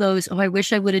have those. Oh, I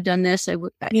wish I would have done this. I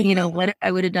would, what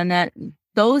I would have done that.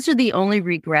 Those are the only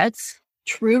regrets,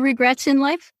 true regrets in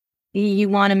life. You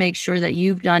want to make sure that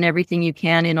you've done everything you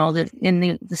can in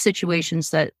the situations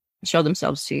that show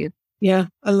themselves to you. Yeah,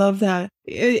 I love that.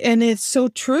 And it's so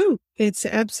true. It's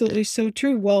absolutely so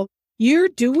true. Well, you're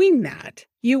doing that.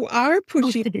 You are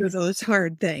pushing through those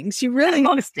hard things. You really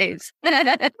most days.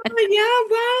 Yeah,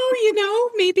 well,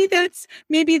 maybe that's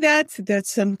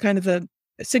some kind of a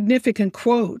significant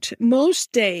quote.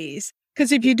 Most days,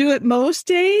 because if you do it most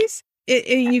days,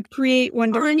 you create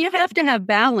one. Well, and you have to have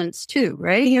balance too,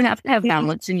 right? You have to have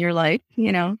balance in your life.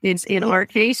 It's in our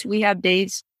case, we have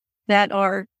days that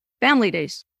are family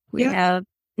days. We have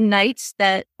nights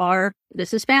that are,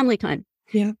 this is family time.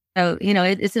 Yeah. So,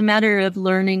 it's a matter of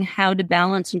learning how to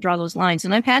balance and draw those lines.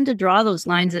 And I've had to draw those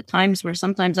lines at times where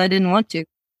sometimes I didn't want to,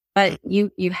 but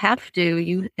you have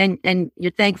to, and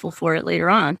you're thankful for it later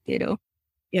on,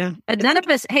 Yeah. But none of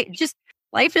us,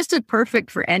 life isn't perfect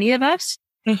for any of us.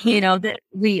 Mm-hmm. That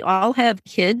we all have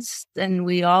kids and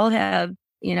we all have,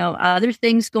 other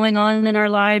things going on in our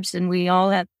lives, and we all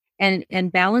have,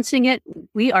 and balancing it,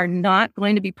 we are not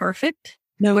going to be perfect.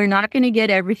 No, we're not going to get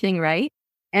everything right.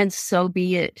 And so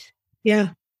be it.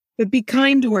 Yeah. But be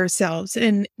kind to ourselves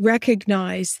and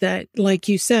recognize that, like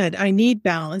you said, I need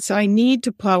balance. I need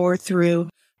to power through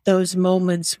those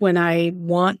moments when I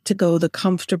want to go the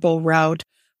comfortable route,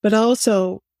 but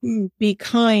also be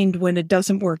kind when it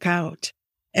doesn't work out.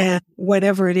 And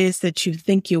whatever it is that you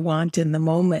think you want in the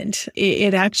moment,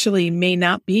 it actually may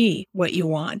not be what you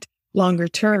want longer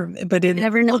term. But you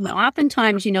never know.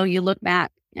 Oftentimes, you look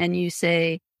back and you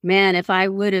say, man, if I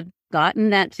would have gotten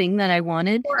that thing that I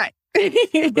wanted, right.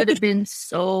 It would have been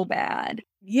so bad.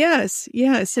 Yes.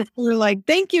 If we're like,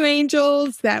 thank you,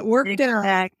 angels, that worked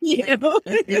out.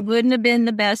 It wouldn't have been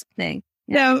the best thing.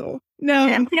 No.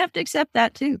 And we have to accept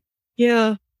that too.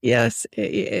 Yeah. Yes,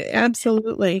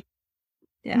 absolutely.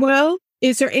 Yeah. Well,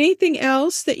 is there anything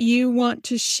else that you want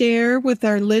to share with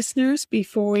our listeners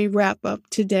before we wrap up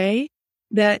today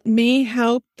that may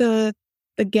help the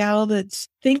gal that's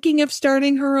thinking of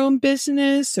starting her own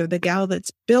business, or the gal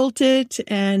that's built it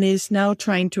and is now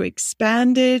trying to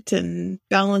expand it and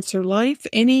balance her life?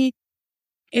 Any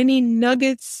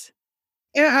nuggets?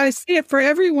 I say it for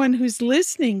everyone who's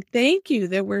listening. Thank you.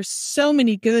 There were so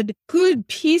many good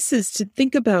pieces to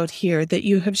think about here that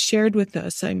you have shared with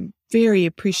us. I'm very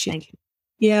appreciative.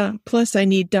 Yeah. Plus, I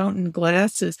need Downton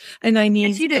glasses, and I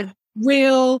need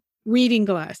real reading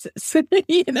glasses.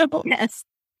 Yes.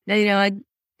 I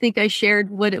think I shared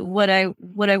what I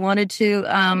wanted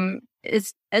to.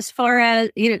 Is as far as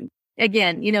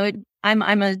again,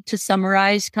 I'm a to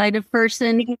summarize kind of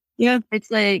person. Yeah.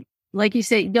 It's like you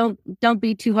say, don't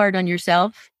be too hard on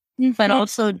yourself, but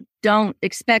also don't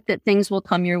expect that things will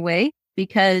come your way,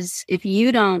 because if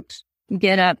you don't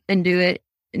get up and do it,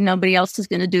 nobody else is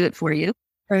going to do it for you.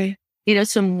 Right.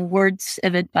 Some words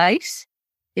of advice.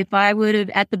 If I would have,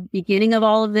 at the beginning of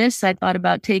all of this, I thought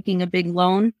about taking a big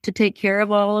loan to take care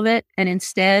of all of it. And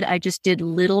instead, I just did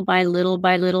little by little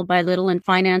by little by little and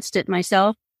financed it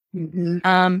myself. Mm-hmm.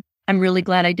 I'm really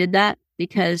glad I did that,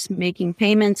 because making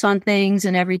payments on things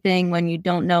and everything when you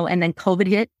don't know, and then COVID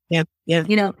hit. Yeah.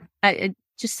 I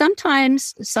just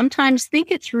sometimes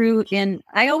think it through. And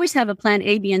I always have a plan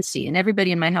A, B, and C, and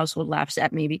everybody in my household laughs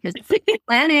at me because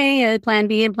plan A, plan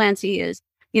B, and plan C is,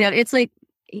 it's like,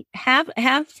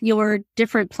 have your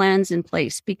different plans in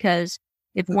place, because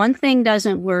if one thing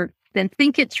doesn't work, then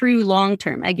think it through long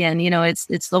term. Again,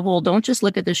 it's the whole, don't just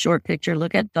look at the short picture,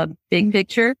 look at the big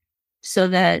picture, so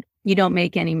that you don't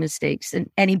make any mistakes, and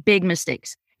any big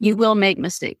mistakes. You will make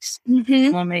mistakes. Mm-hmm.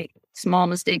 You will make small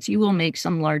mistakes. You will make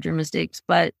some larger mistakes,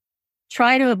 but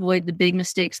try to avoid the big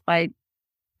mistakes by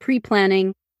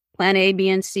pre-planning, plan A, B,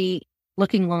 and C,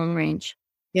 looking long range.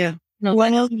 Yeah.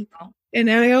 And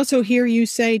I also hear you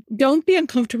say, don't be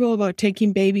uncomfortable about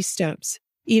taking baby steps,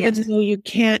 even though you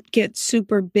can't get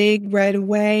super big right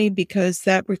away, because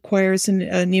that requires an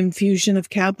infusion of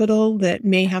capital that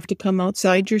may have to come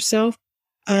outside yourself.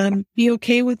 Be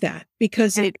okay with that,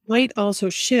 because it might also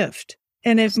shift,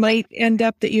 and it might end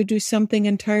up that you do something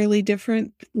entirely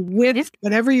different with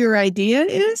whatever your idea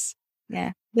is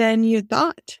than you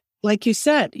thought. Like you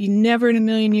said, you never in a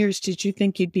million years did you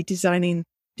think you'd be designing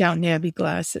Downton Abbey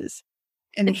glasses.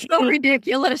 And it's so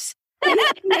ridiculous.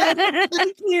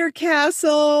 Clear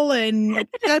Castle and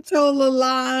Chateau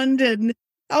Lalande, and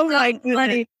oh my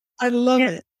goodness, I love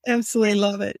it. Absolutely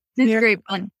love it. It's great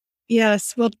fun.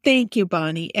 Yes. Well, thank you,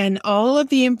 Bonnie. And all of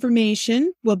the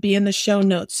information will be in the show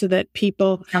notes so that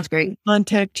people Sounds great.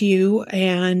 Contact you.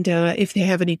 And if they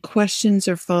have any questions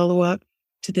or follow up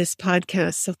to this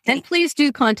podcast. So and please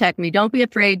do contact me. Don't be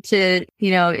afraid to,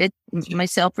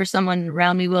 myself or someone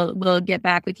around me will get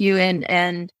back with you.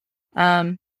 And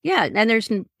there's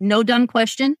no dumb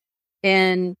question.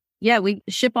 And we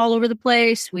ship all over the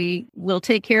place. We will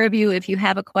take care of you. If you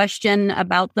have a question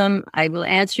about them, I will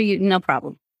answer you. No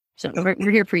problem. So we're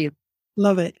here for you.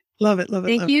 Love it. Love it. Love it.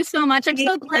 Thank you so much. I'm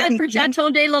so glad for Chateau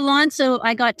de Lalande.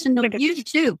 I got to know you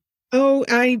too. Oh,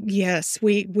 yes.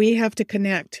 We have to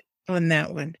connect on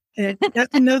that one. And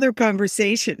that's another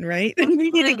conversation, right?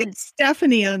 We need to get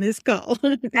Stephanie on this call.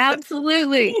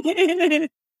 Absolutely.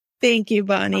 Thank you,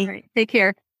 Bonnie. All right. Take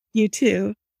care. You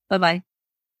too. Bye-bye.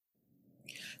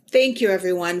 Thank you,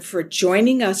 everyone, for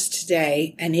joining us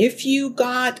today. And if you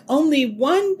got only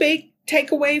one big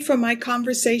takeaway from my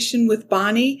conversation with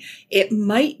Bonnie, it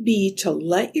might be to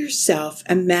let yourself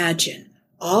imagine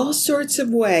all sorts of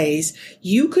ways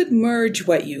you could merge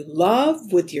what you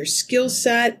love with your skill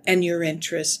set and your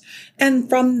interests, and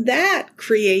from that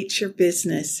create your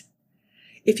business.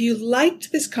 If you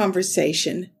liked this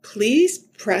conversation, please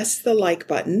press the like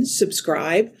button,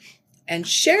 subscribe, and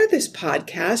share this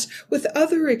podcast with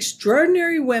other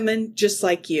extraordinary women just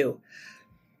like you.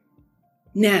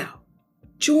 Now,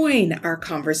 join our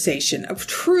conversation of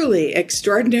truly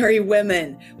extraordinary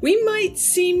women. We might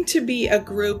seem to be a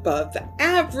group of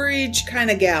average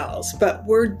kind of gals, but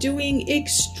we're doing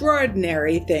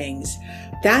extraordinary things.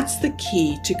 That's the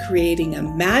key to creating a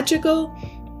magical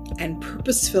and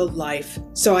purpose-filled life.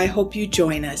 So I hope you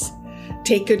join us.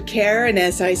 Take good care, and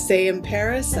as I say in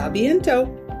Paris, a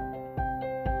bientôt.